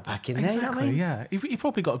seatbelt back in there. Exactly. You know what I mean? Yeah, he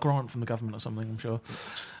probably got a grant from the government or something. I'm sure.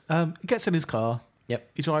 He gets in his car.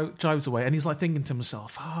 Yep. He drives away, and he's like thinking to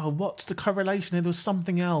himself, "Oh, what's the correlation here? There was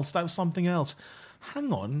something else. That was something else."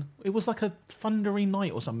 hang on, it was like a thundery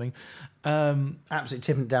night or something. Absolutely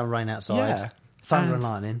tipping down rain outside. Yeah. Thunder and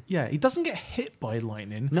lightning. Yeah, he doesn't get hit by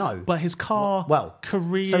lightning. No. But his car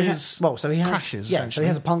careers so he has crashes. Yeah, so essentially. he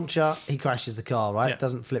has a puncture. He crashes the car, right? Yeah.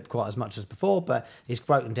 Doesn't flip quite as much as before, but he's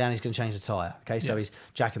broken down. He's going to change the tyre. Okay, so he's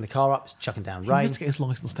jacking the car up. He's chucking down He rain. needs to get his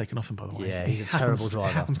license taken off him, by the way. Yeah, he's a terrible driver.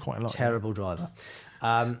 It happens quite a lot. Terrible driver.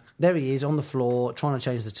 There he is on the floor trying to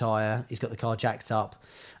change the tyre. He's got the car jacked up.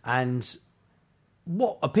 And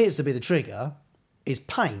what appears to be the trigger is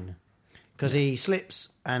pain because he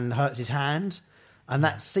slips and hurts his hand. And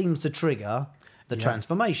that seems to trigger the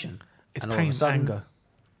transformation. It's and all pain of a sudden, anger.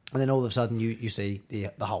 And then all of a sudden you see the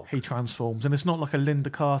Hulk. He transforms. And it's not like a Linda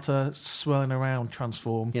Carter swirling around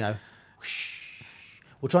transform. You know, whoosh.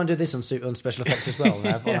 We'll try and do this on special effects as well on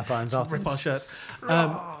our phones afterwards. Rip our shirts.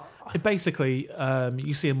 Basically,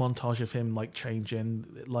 you see a montage of him like changing,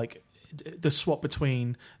 like the swap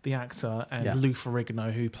between the actor and Lou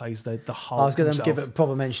Ferrigno, who plays the Hulk. I was going to himself. give a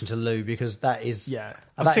proper mention to Lou because that is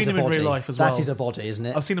I've that seen is a him in body. real life as well. That is a body, isn't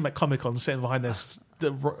it? I've seen him at Comic-Con sitting behind this. He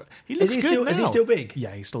looks good still, now. Is he still big?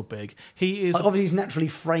 Yeah, he's still big. He is. Obviously, he's naturally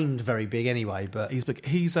framed very big anyway, but He's big.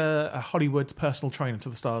 He's a Hollywood personal trainer to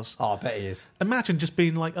the stars. I bet he is. Imagine just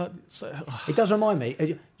being like, It does remind me.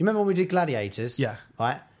 You remember when we did Gladiators? Yeah.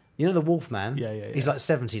 Right. You know the Wolfman? Yeah. He's like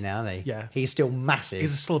 70 now, isn't he? Yeah. He's still massive.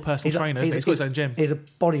 He's still a personal trainer, isn't he? He's got his own gym. He's a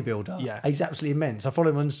bodybuilder. Yeah. He's absolutely immense. I follow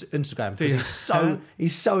him on Instagram because you?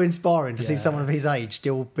 he's so inspiring to see Yeah. someone of his age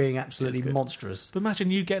still being absolutely It's good. monstrous. But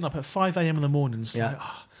imagine you getting up at 5 a.m. in the mornings. Yeah. Like,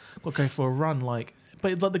 got to go for a run.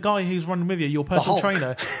 But the guy who's running with you, your personal Hulk.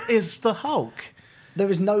 trainer, is the Hulk. There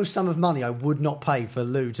is no sum of money I would not pay for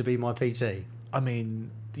Lou to be my PT. I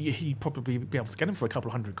mean, he'd probably be able to get him for a couple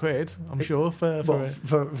of £100, I'm sure, for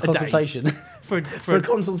For a consultation. day. for a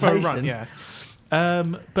consultation. For a run, yeah.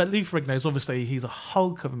 But Lou Ferrigno is obviously, he's a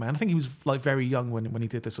Hulk of a man. I think he was like very young when he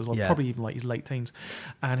did this as well, probably even like his late teens.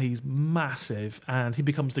 And he's massive, and he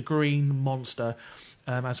becomes the green monster.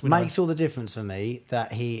 As we Makes know. all the difference for me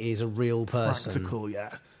that he is a real person. Practical,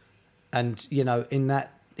 yeah. And, you know, in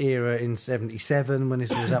that era in 77, when this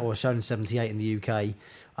was out, or shown in 78 in the UK,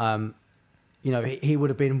 you know, he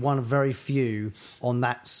would have been one of very few on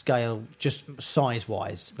that scale, just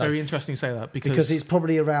size-wise. Very interesting you say that, because it's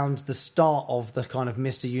probably around the start of the kind of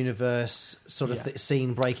Mr. Universe sort of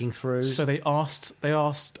scene breaking through. So they asked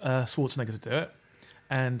Schwarzenegger to do it,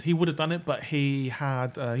 and he would have done it, but he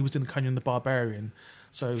was in Conan the Barbarian,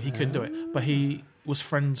 so he couldn't do it. But he was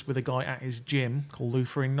friends with a guy at his gym called Lou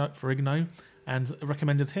Ferrigno, and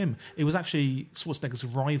recommended him. It was actually Schwarzenegger's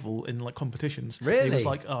rival in like competitions. Really? He was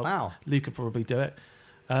like, "Oh, wow, Lou could probably do it."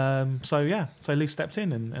 So Lou stepped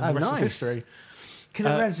in, and the rest is history. Can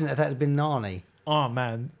you imagine if that had been Narni? Oh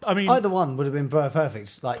man, I mean, either one would have been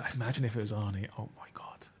perfect. Like, imagine if it was Arnie. Oh my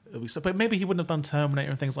god, but maybe he wouldn't have done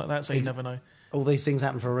Terminator and things like that. So you never know. All these things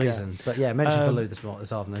happen for a reason. But yeah, mention for Lou this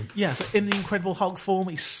afternoon. Yeah, so in the Incredible Hulk form,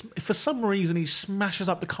 for some reason he smashes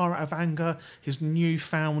up the car out of anger, his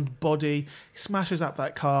newfound body. He smashes up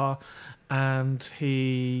that car and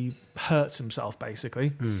he hurts himself,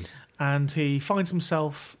 basically. And he finds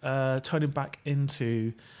himself turning back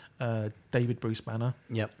into David Bruce Banner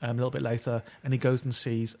a little bit later, and he goes and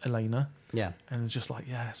sees Elena. Yeah. And it's just like,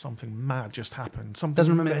 something mad just happened. Something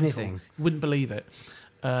doesn't remember mental. anything. Wouldn't believe it.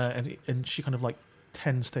 And she kind of like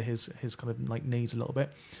tends to his kind of like needs a little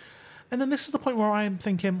bit. And then this is the point where I am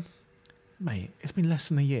thinking, mate, it's been less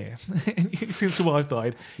than a year since your wife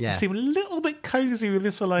died. Yeah. You seem a little bit cozy with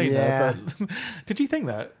this Elena. Yeah. But did you think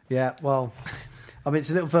that? Yeah, well, I mean,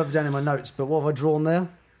 it's a little further down in my notes, but what have I drawn there?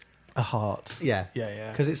 A heart. Yeah.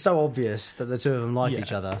 Yeah. Because it's so obvious that the two of them like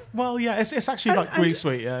each other. Well, yeah, it's actually like really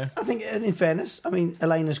sweet, yeah. I think, in fairness, I mean,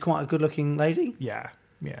 Elena's quite a good-looking lady. Yeah,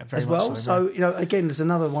 very as much well. So, you know, again, there's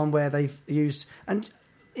another one where they've used, and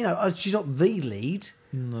you know, she's not the lead,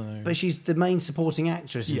 no, but she's the main supporting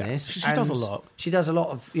actress in this. She does a lot. She does a lot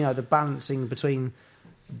of, you know, the balancing between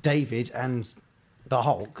David and the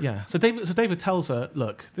Hulk. Yeah. So David tells her,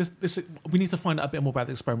 look, this we need to find out a bit more about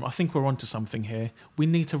the experiment. I think we're onto something here. We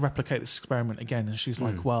need to replicate this experiment again. And she's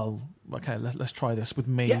like, well, okay, let's try this with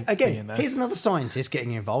me. Yeah, again, being there. here's another scientist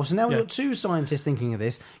getting involved. So now we've got two scientists thinking of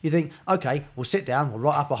this. You think, okay, we'll sit down, we'll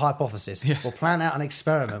write up a hypothesis, we'll plan out an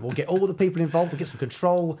experiment, we'll get all the people involved, we'll get some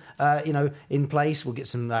control, in place, we'll get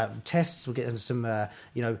some tests, we'll get some,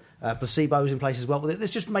 placebos in place as well.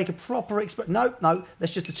 Let's just make a proper experiment. No,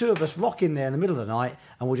 let's just the two of us rock in there in the middle of the night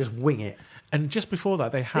and we'll just wing it. And just before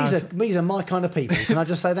that, they had... These are my kind of people. Can I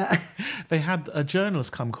just say that? They had a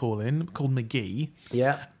journalist come call in called McGee.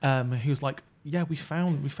 Yeah. He was like, yeah, we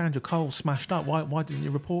found your car all smashed up. Why didn't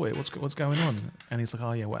you report it? What's going on? And he's like,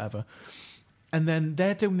 oh, yeah, whatever. And then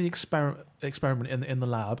they're doing the experiment in the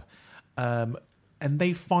lab, and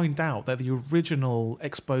they find out that the original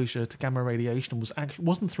exposure to gamma radiation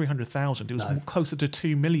wasn't 300,000. It was closer to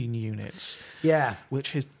 2 million units. Yeah.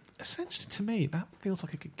 Which is essentially, to me, that feels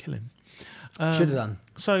like it could kill him. Should have done.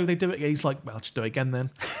 So they do it. He's like, "Well, I'll just do it again then."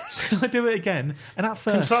 So I do it again, and at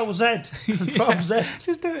first, Control Z. Control Z.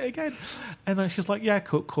 just do it again. And then she's like, "Yeah,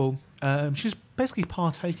 cool." She's basically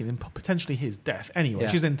partaking in potentially his death. Anyway,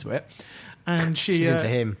 she's into it, and she's into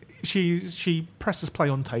him. She presses play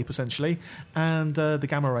on tape essentially, and the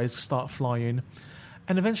gamma rays start flying,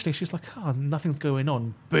 and eventually she's like, "Oh, nothing's going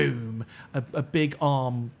on." Boom! A big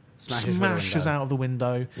arm smashes out of the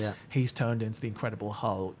window. Yeah. He's turned into the Incredible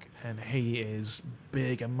Hulk, and he is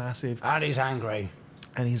big and massive. And he's angry.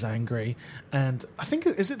 And I think,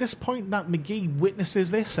 is it this point that McGee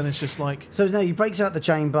witnesses this, and it's just like... So no, he breaks out the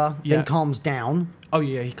chamber, then calms down. Oh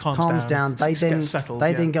yeah, he calms down. They Gets then settled,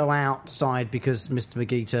 then go outside because Mr.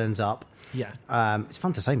 McGee turns up. Yeah. It's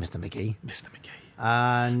fun to say Mr. McGee. Mr. McGee.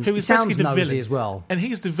 And Who he is sounds basically the nosy villain as well. and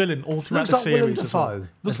he's the villain all throughout Looks the like series Willem as well. Dafoe.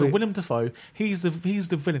 Looks like Willem Dafoe. He's the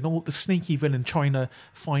villain, all the sneaky villain trying to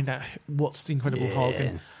find out what's the Incredible Hulk.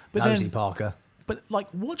 But Nosy then, Parker. but like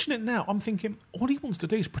watching it now, I'm thinking all he wants to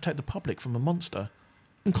do is protect the public from a monster.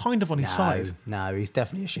 I'm kind of on his side. No, he's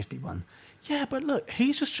definitely a shifty one. Yeah, but look,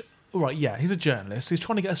 he's just... Right, yeah, he's a journalist. He's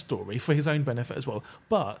trying to get a story for his own benefit as well.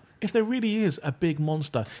 But if there really is a big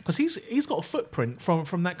monster... Because he's got a footprint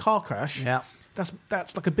from that car crash. Yeah.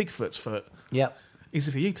 That's like a Bigfoot's foot. Yep.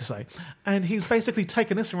 Easy for you to say. And he's basically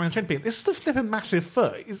taken this around champion. This is a flipping massive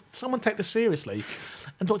foot. Someone take this seriously.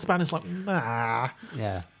 And Dr. Banner's like, nah.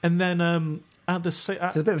 Yeah. And then... There's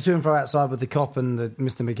a bit of a to and fro outside with the cop and the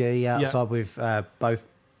Mr. McGee outside with both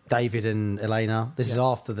David and Elena. This is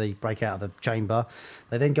after they break out of the chamber.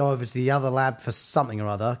 They then go over to the other lab for something or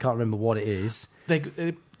other. Can't remember what it is.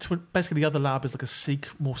 Basically, the other lab is like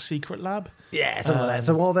a more secret lab. Yeah, something like that.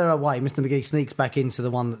 So while they're away, Mr. McGee sneaks back into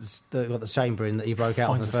the one that's got the chamber in that he broke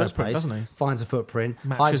out in the first place. Doesn't he? Finds a footprint.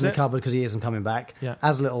 Matches Hides in the it. cupboard because he hears them coming back. Yeah.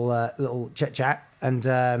 Has a little chit-chat. And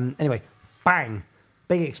anyway, bang.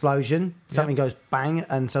 Big explosion. Something goes bang.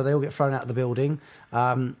 And so they all get thrown out of the building.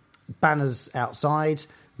 Banner's outside.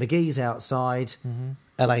 McGee's outside. Mm-hmm.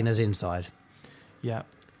 Elena's inside. Yeah.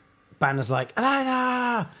 Banner's like,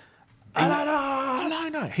 Elena!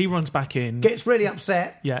 He runs back in. Gets really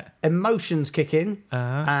upset. Yeah. Emotions kick in.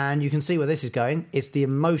 Uh-huh. And you can see where this is going. It's the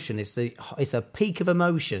emotion. It's the peak of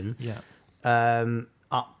emotion. Yeah.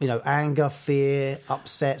 Anger, fear,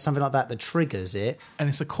 upset, something like that triggers it. And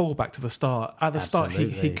it's a callback to the start. At the start,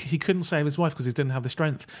 he couldn't save his wife because he didn't have the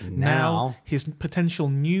strength. Now, his potential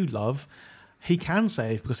new love, he can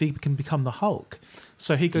save because he can become the Hulk.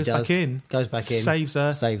 So he goes back in, saves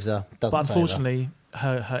her, but unfortunately,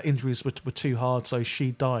 her injuries were too hard, so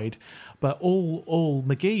she died. But all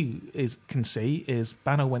McGee can see is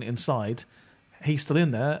Banner went inside. He's still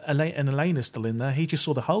in there, and Elena's still in there. He just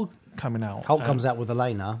saw the Hulk coming out. Hulk comes out with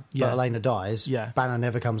Elena, but Elena dies. Yeah. Banner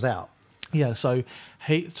never comes out. Yeah, so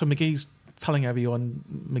McGee's telling everyone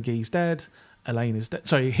McGee's dead, Elena's dead.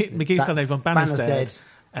 Sorry, McGee's telling everyone Banner's dead.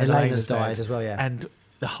 And Elena's died as well, yeah. And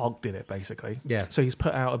the Hulk did it, basically. Yeah. So he's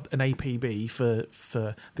put out an APB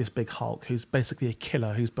for this big Hulk, who's basically a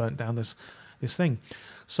killer who's burnt down this thing.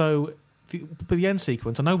 So, but the end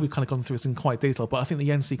sequence, I know we've kind of gone through this in quite detail, but I think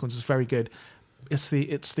the end sequence is very good. It's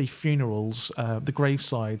the funerals, the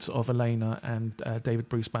gravesides of Elena and David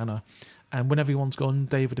Bruce Banner. And when everyone's gone,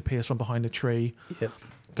 David appears from behind a tree. Yep.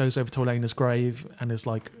 Goes over to Elena's grave and is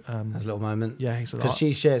like... That's a little moment. Yeah, he's because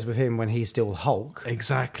she shares with him when he's still Hulk.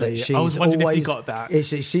 Exactly. I was wondering if he got that.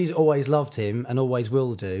 She's always loved him and always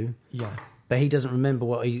will do. Yeah. But he doesn't remember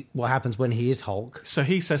what happens when he is Hulk. So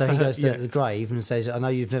he says so to he her... goes to the grave and says, I know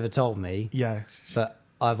you've never told me. Yeah. But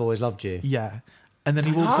I've always loved you. Yeah. And then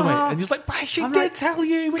he walks away and he's like, but she did tell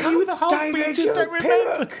you when you were the Hulk, but you just don't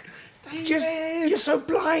remember. You're so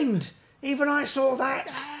blind. Even I saw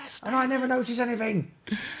that. And I never noticed anything.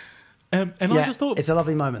 I just thought it's a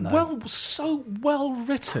lovely moment though. So well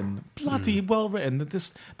written, bloody well written.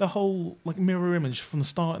 The whole like mirror image from the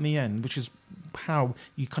start and the end, which is how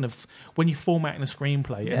you kind of when you format in a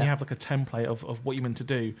screenplay and you have like a template of what you meant to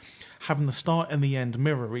do, having the start and the end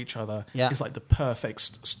mirror each other is like the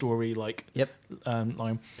perfect story. Like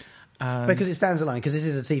line. Because it stands alone, because this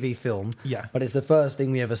is a TV film, but it's the first thing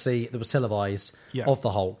we ever see that was televised of the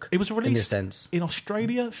Hulk. It was released in this sense in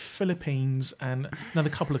Australia, Philippines, and another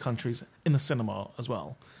couple of countries in the cinema as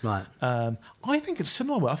well. Right. I think it's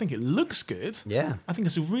cinema well. I think it looks good. Yeah. I think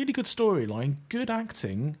it's a really good storyline, good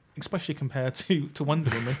acting, especially compared to Wonder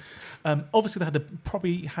Woman. Obviously, they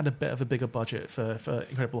probably had a bit of a bigger budget for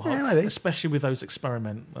Incredible Hulk, especially with those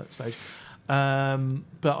experiment stage.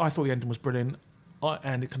 But I thought the ending was brilliant,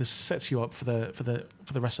 and it kind of sets you up for the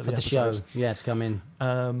rest of the show, episodes. to come in.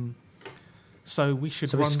 So we should.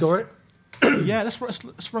 So run we score it. Yeah,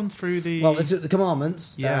 let's run through the. Well, let's do the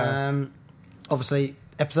commandments. Yeah. Obviously,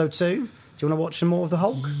 episode 2. Do you want to watch some more of the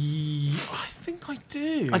Hulk? I think I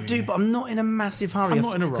do. I do, but I'm not in a massive hurry. I'm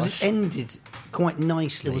not in a because rush. It ended quite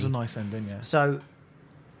nicely. It was a nice ending, yeah. So,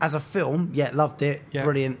 as a film, loved it. Yeah.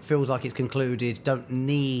 Brilliant. Feels like it's concluded. Don't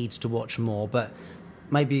need to watch more, but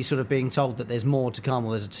maybe sort of being told that there's more to come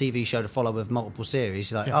or there's a TV show to follow with multiple series.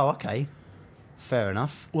 You're like, Yeah. oh, okay. Fair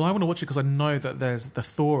enough. Well, I want to watch it because I know that there's the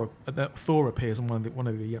Thor. That Thor appears in one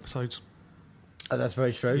of the episodes. Oh, that's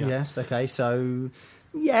very true. Yeah. Yes. Okay. So,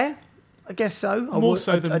 yeah, I guess so. More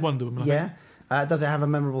so than Wonder Woman, I Yeah. think. Does it have a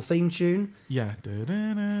memorable theme tune? Yeah.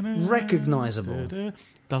 Recognisable.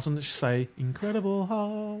 Doesn't it say Incredible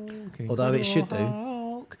Hulk? Although it should do.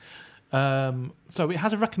 Hulk. So it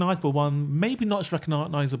has a recognisable one, maybe not as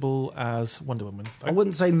recognisable as Wonder Woman. I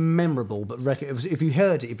wouldn't say memorable, but if you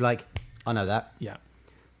heard it, you'd be like, I know that. Yeah.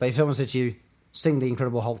 But if someone said to you, sing the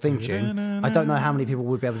Incredible Hulk theme tune, I don't know how many people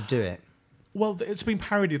would be able to do it. Well, it's been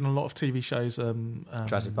parodied in a lot of TV shows.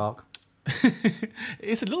 Jurassic Park.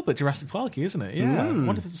 It's a little bit Jurassic Parky, isn't it? Yeah. I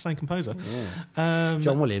wonder if it's the same composer.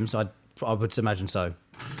 John Williams, I would imagine so.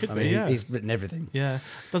 Could I be, mean, yeah. he's written everything. Yeah.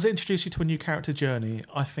 Does it introduce you to a new character journey?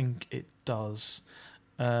 I think it does.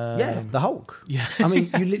 The Hulk. Yeah. I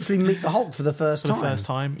mean, you literally meet the Hulk for the first For time. the first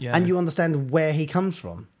time, yeah. And you understand where he comes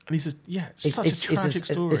from. And he's such a tragic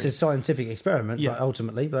story. It's a scientific experiment, Yeah.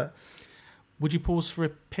 ultimately, but... Would you pause for a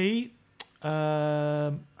pee?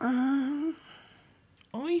 I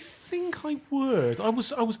think I would. I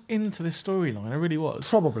was into this storyline. I really was.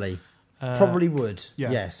 Probably would,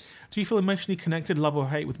 yeah. yes. Do you feel emotionally connected, love or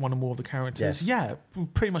hate with one or more of the characters? Yes. Yeah,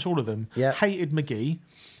 pretty much all of them. Yeah. Hated McGee.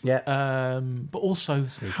 Yeah. But also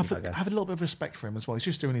have bugger. a little bit of respect for him as well. He's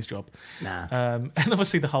just doing his job. Nah. And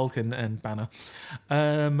obviously the Hulk and Banner.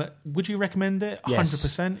 Would you recommend it? Yes.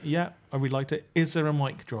 100%. Yeah, I really liked it. Is there a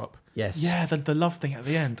mic drop? Yes. Yeah, the love thing at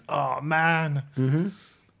the end. Oh man. Mm-hmm.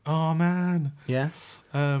 Oh man. Yeah.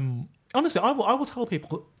 Honestly, I will tell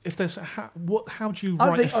people if there's how do you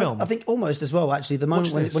write a film? I think almost as well, actually, the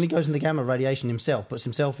moment Watch this. when he goes in the gamma radiation himself, puts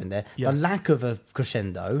himself in there, Yeah. the lack of a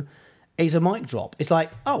crescendo is a mic drop. It's like,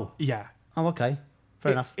 oh, Yeah. okay,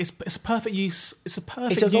 fair enough. It's a perfect use. It's a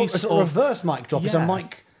perfect It's use a of reverse mic drop. It's a Yeah.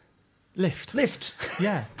 mic lift. lift.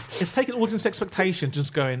 Yeah, it's taking audience expectation,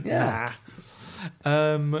 just going Yeah.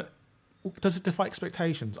 nah. Does it defy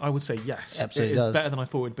expectations? I would say yes. Absolutely it is does. better than I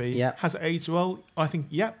thought it would be. Yeah. Has it aged well? I think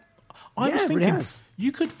yeah. I Yeah, was it really thinking has.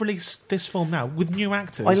 you could release this film now with new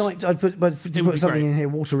actors. I'd put would something be great. in here.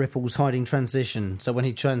 Water ripples hiding transition. So when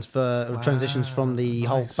he transitions from the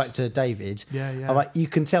Hulk nice. back to David, Yeah. all right, you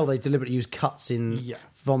can tell they deliberately use cuts in Yeah.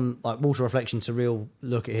 from like water reflection to real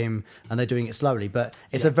look at him, and they're doing it slowly. But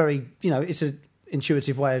it's Yeah. a very it's an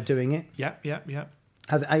intuitive way of doing it. Yeah.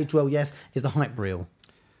 Has it aged well? Yes. Is the hype real?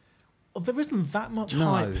 Well, there isn't that much No.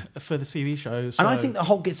 hype for the TV show. So And I think the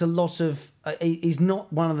Hulk gets a lot of. He's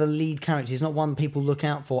not one of the lead characters. He's not one people look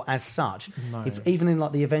out for as such. No. Even in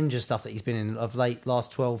like the Avengers stuff that he's been in of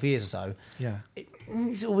last 12 years or so, yeah.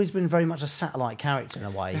 he's always been very much a satellite character in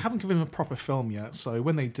a way. They haven't given him a proper film yet, so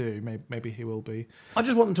when they do, maybe he will be. I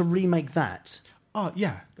just want them to remake that Oh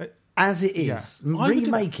yeah, as it Yeah. is. I would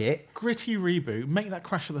do Remake it. gritty reboot. Make that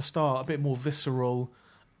Crash at the start a bit more visceral.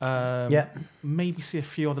 Yeah. Maybe see a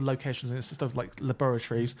few other locations and it's stuff like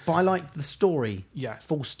laboratories. But I like the story. Yeah.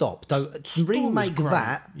 Full stop. So Story's remake great.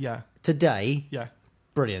 that Yeah, today. yeah.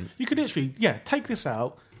 Brilliant. You could literally take this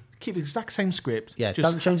out, keep the exact same script. Yeah. just,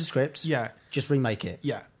 Don't change the scripts. Yeah, Just remake it.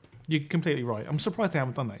 yeah. You're completely right. I'm surprised they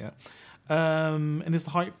haven't done that yet. And is the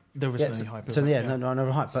hype? There isn't any hype. is So there? yeah,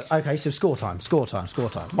 no hype. But okay, so score time.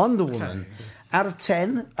 Wonder Woman. Out of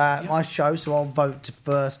 10, my show. So I'll vote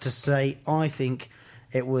first to say I think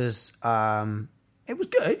it was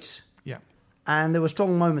good, Yeah, and there were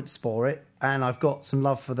strong moments for it, and I've got some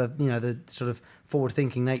love for the sort of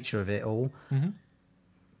forward-thinking nature of it all. Mm-hmm.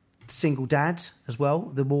 Single dad as well.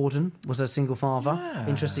 The warden was a single father. Yeah.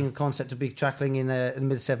 Interesting concept to be tackling in the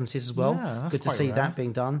mid-70s as well. Yeah, that's good to quite see rare. that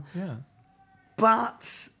being done. yeah.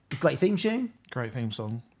 But great theme tune. Great theme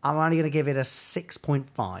song. I'm only going to give it a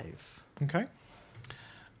 6.5. Okay.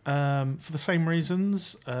 For the same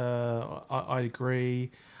reasons, I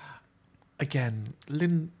agree. Again,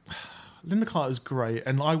 Linda Carter's great,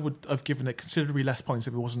 and I would have given it considerably less points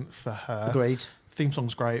if it wasn't for her. Agreed. Theme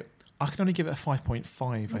song's great. I can only give it a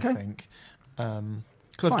 5.5, Okay. I think.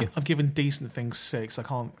 Because Fine. I've given decent things 6. I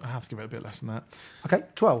have to give it a bit less than that. Okay,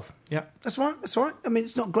 12. Yeah. That's right. I mean,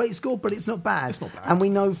 it's not a great score, but it's not bad. It's not bad. And we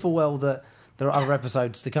know full well that there are other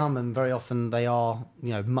episodes to come, and very often they are,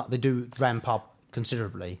 they do ramp up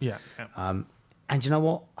considerably. Yeah. And you know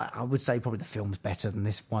what? I would say probably the film's better than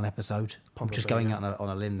this one episode. I'm just going yeah. out on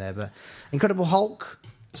a limb there, but Incredible Hulk.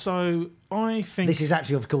 So I think This is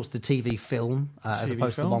actually, of course, the TV film as TV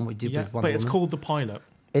opposed to the film. one we did Yeah, with Wonder but it's Woman. called The Pilot.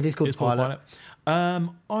 It is called It's the pilot.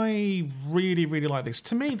 I really, really like this.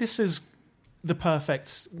 To me, this is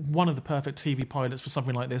one of the perfect TV pilots for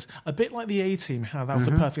something like this. A bit like the A-Team, how that was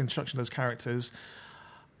Mm-hmm. the perfect introduction to those characters.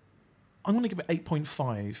 I'm going to give it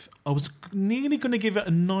 8.5. I was nearly going to give it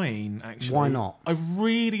a 9, actually. Why not? I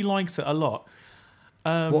really liked it a lot.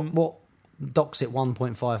 What docks it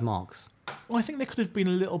 1.5 marks? Well, I think they could have been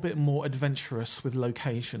a little bit more adventurous with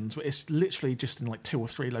locations. It's literally just in like 2 or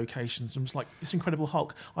 3 locations. I'm just like, this Incredible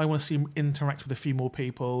Hulk, I want to see him interact with a few more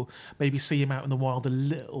people, maybe see him out in the wild a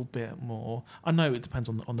little bit more. I know it depends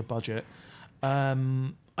on the budget. I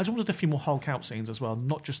just wanted a few more Hulk out scenes as well,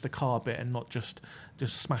 not just the car bit and not just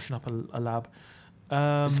smashing up a lab.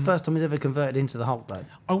 It's the first time he's ever converted into the Hulk, though.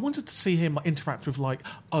 I wanted to see him interact with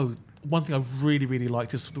one thing I really, really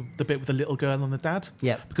liked is the bit with the little girl and the dad.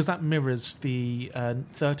 Yeah. Because that mirrors the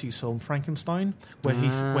 30s film Frankenstein, where he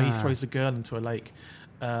throws a girl into a lake.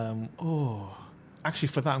 Actually,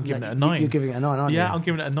 for that, I'm giving it a 9. You're giving it a 9, aren't you? Yeah, I'm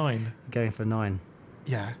giving it a 9. Going for a 9.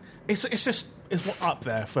 Yeah. It's up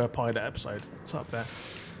there for a pilot episode. It's up there.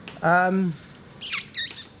 Do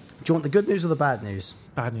you want the good news or the bad news?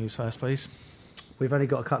 Bad news first, please. We've only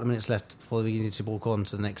got a couple of minutes left before we need to walk on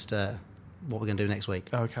to the next, what we're going to do next week.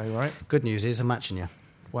 Okay, right. Good news is I'm matching you.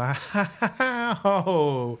 Wow.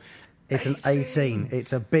 It's an 18.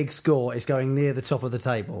 It's a big score. It's going near the top of the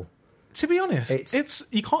table. To be honest, It's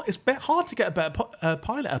hard to get a better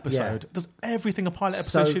pilot episode. Yeah. It does everything a pilot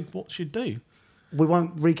episode So- should do. We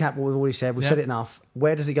won't recap what we've already said. We've Yeah. said it enough.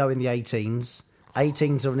 Where does it go in the 18s?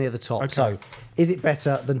 18s are near the top. Okay. So, is it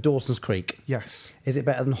better than Dawson's Creek? Yes. Is it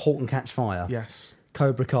better than Halt and Catch Fire? Yes.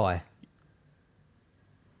 Cobra Kai?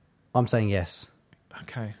 I'm saying yes.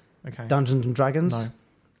 Okay. Dungeons and Dragons? No.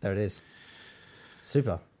 There it is.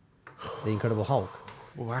 Super. The Incredible Hulk.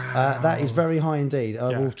 Wow. That is very high indeed.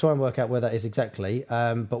 Yeah. We'll try and work out where that is exactly.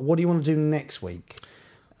 But what do you want to do next week?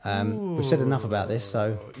 We've said enough about this,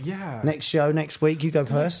 so Yeah. next show, next week, you go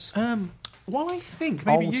first. Well, I think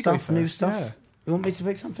maybe Old you stuff, go first. new stuff. You want me to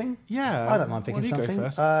pick something? Yeah. I don't mind picking Why don't you something. go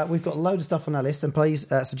first? We've got a load of stuff on our list, and please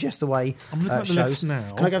suggest away I'm looking at the shows. list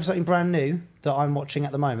now. Can I go for something brand new that I'm watching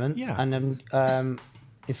at the moment? Yeah. And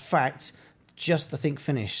in fact, just I think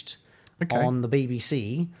finished Okay. on the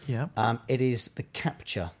BBC. Yeah. It is The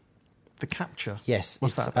Capture. The Capture. Yes.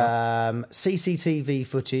 What's it's, that about? CCTV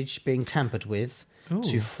footage being tampered with Ooh.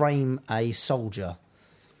 to frame a soldier.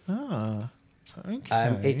 Ah.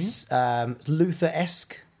 Okay. It's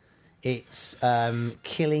Luther-esque. It's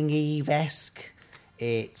Killing Eve-esque.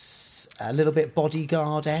 It's a little bit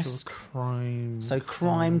Bodyguard-esque. crime. So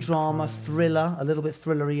crime, drama, thriller, a little bit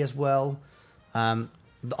thrillery as well.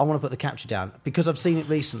 I want to put The Capture down because I've seen it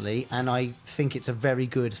recently and I think it's a very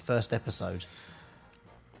good first episode.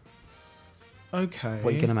 Okay.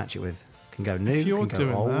 What are you going to match it with? Can go new, If you're can go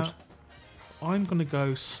doing old. that, I'm going to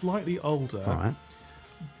go slightly older. All right.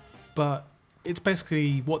 But it's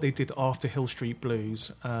basically what they did after Hill Street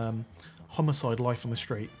Blues, Homicide: Life on the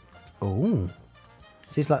Street. Oh.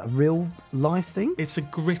 Is this like a real life thing? It's a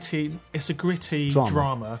gritty Drama.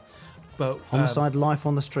 drama, but Homicide Life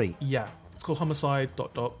on the Street. yeah, it's called Homicide :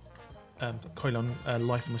 Life on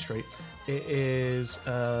the Street. It is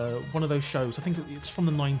one of those shows. I think it's from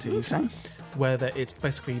the 90s, Okay. where it's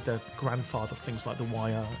basically the grandfather of things like The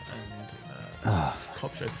Wire and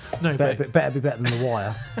Cop Show. No, Better be better than The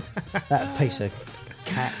Wire. That piece of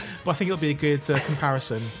cack. but I think it'll be a good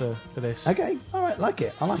comparison for this. Okay, all right, like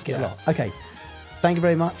it. I like it a lot. Okay, thank you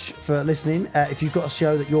very much for listening. If you've got a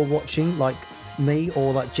show that you're watching, like me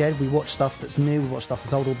or like Jed, we watch stuff that's new, we watch stuff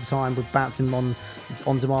that's old all the time. We're bouncing on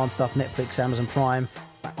demand stuff, Netflix, Amazon Prime,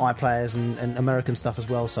 iPlayers and American stuff as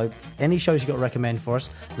well. So any shows you've got to recommend for us,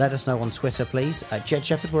 let us know on Twitter, please. Jed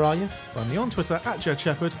Shepherd, where are you? Find me on Twitter at Jed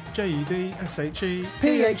Shepherd, JEDSHE.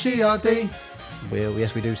 PHERD.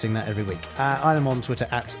 Yes, we do sing that every week. I am on Twitter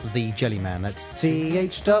at The Jellyman. That's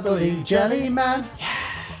THWE Jellyman.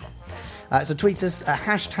 Yeah. So tweet us,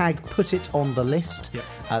 hashtag put it on the list. Yep.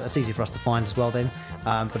 That's easy for us to find as well then.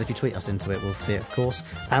 But if you tweet us into it, we'll see it, of course.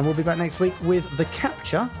 And we'll be back next week with The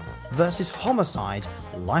Capture versus Homicide,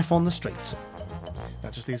 Life on the Street.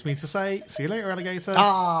 That just leaves me to say, see you later, alligator.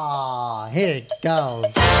 Here it goes.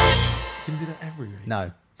 You can do that every week.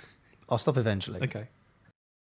 No. I'll stop eventually. Okay.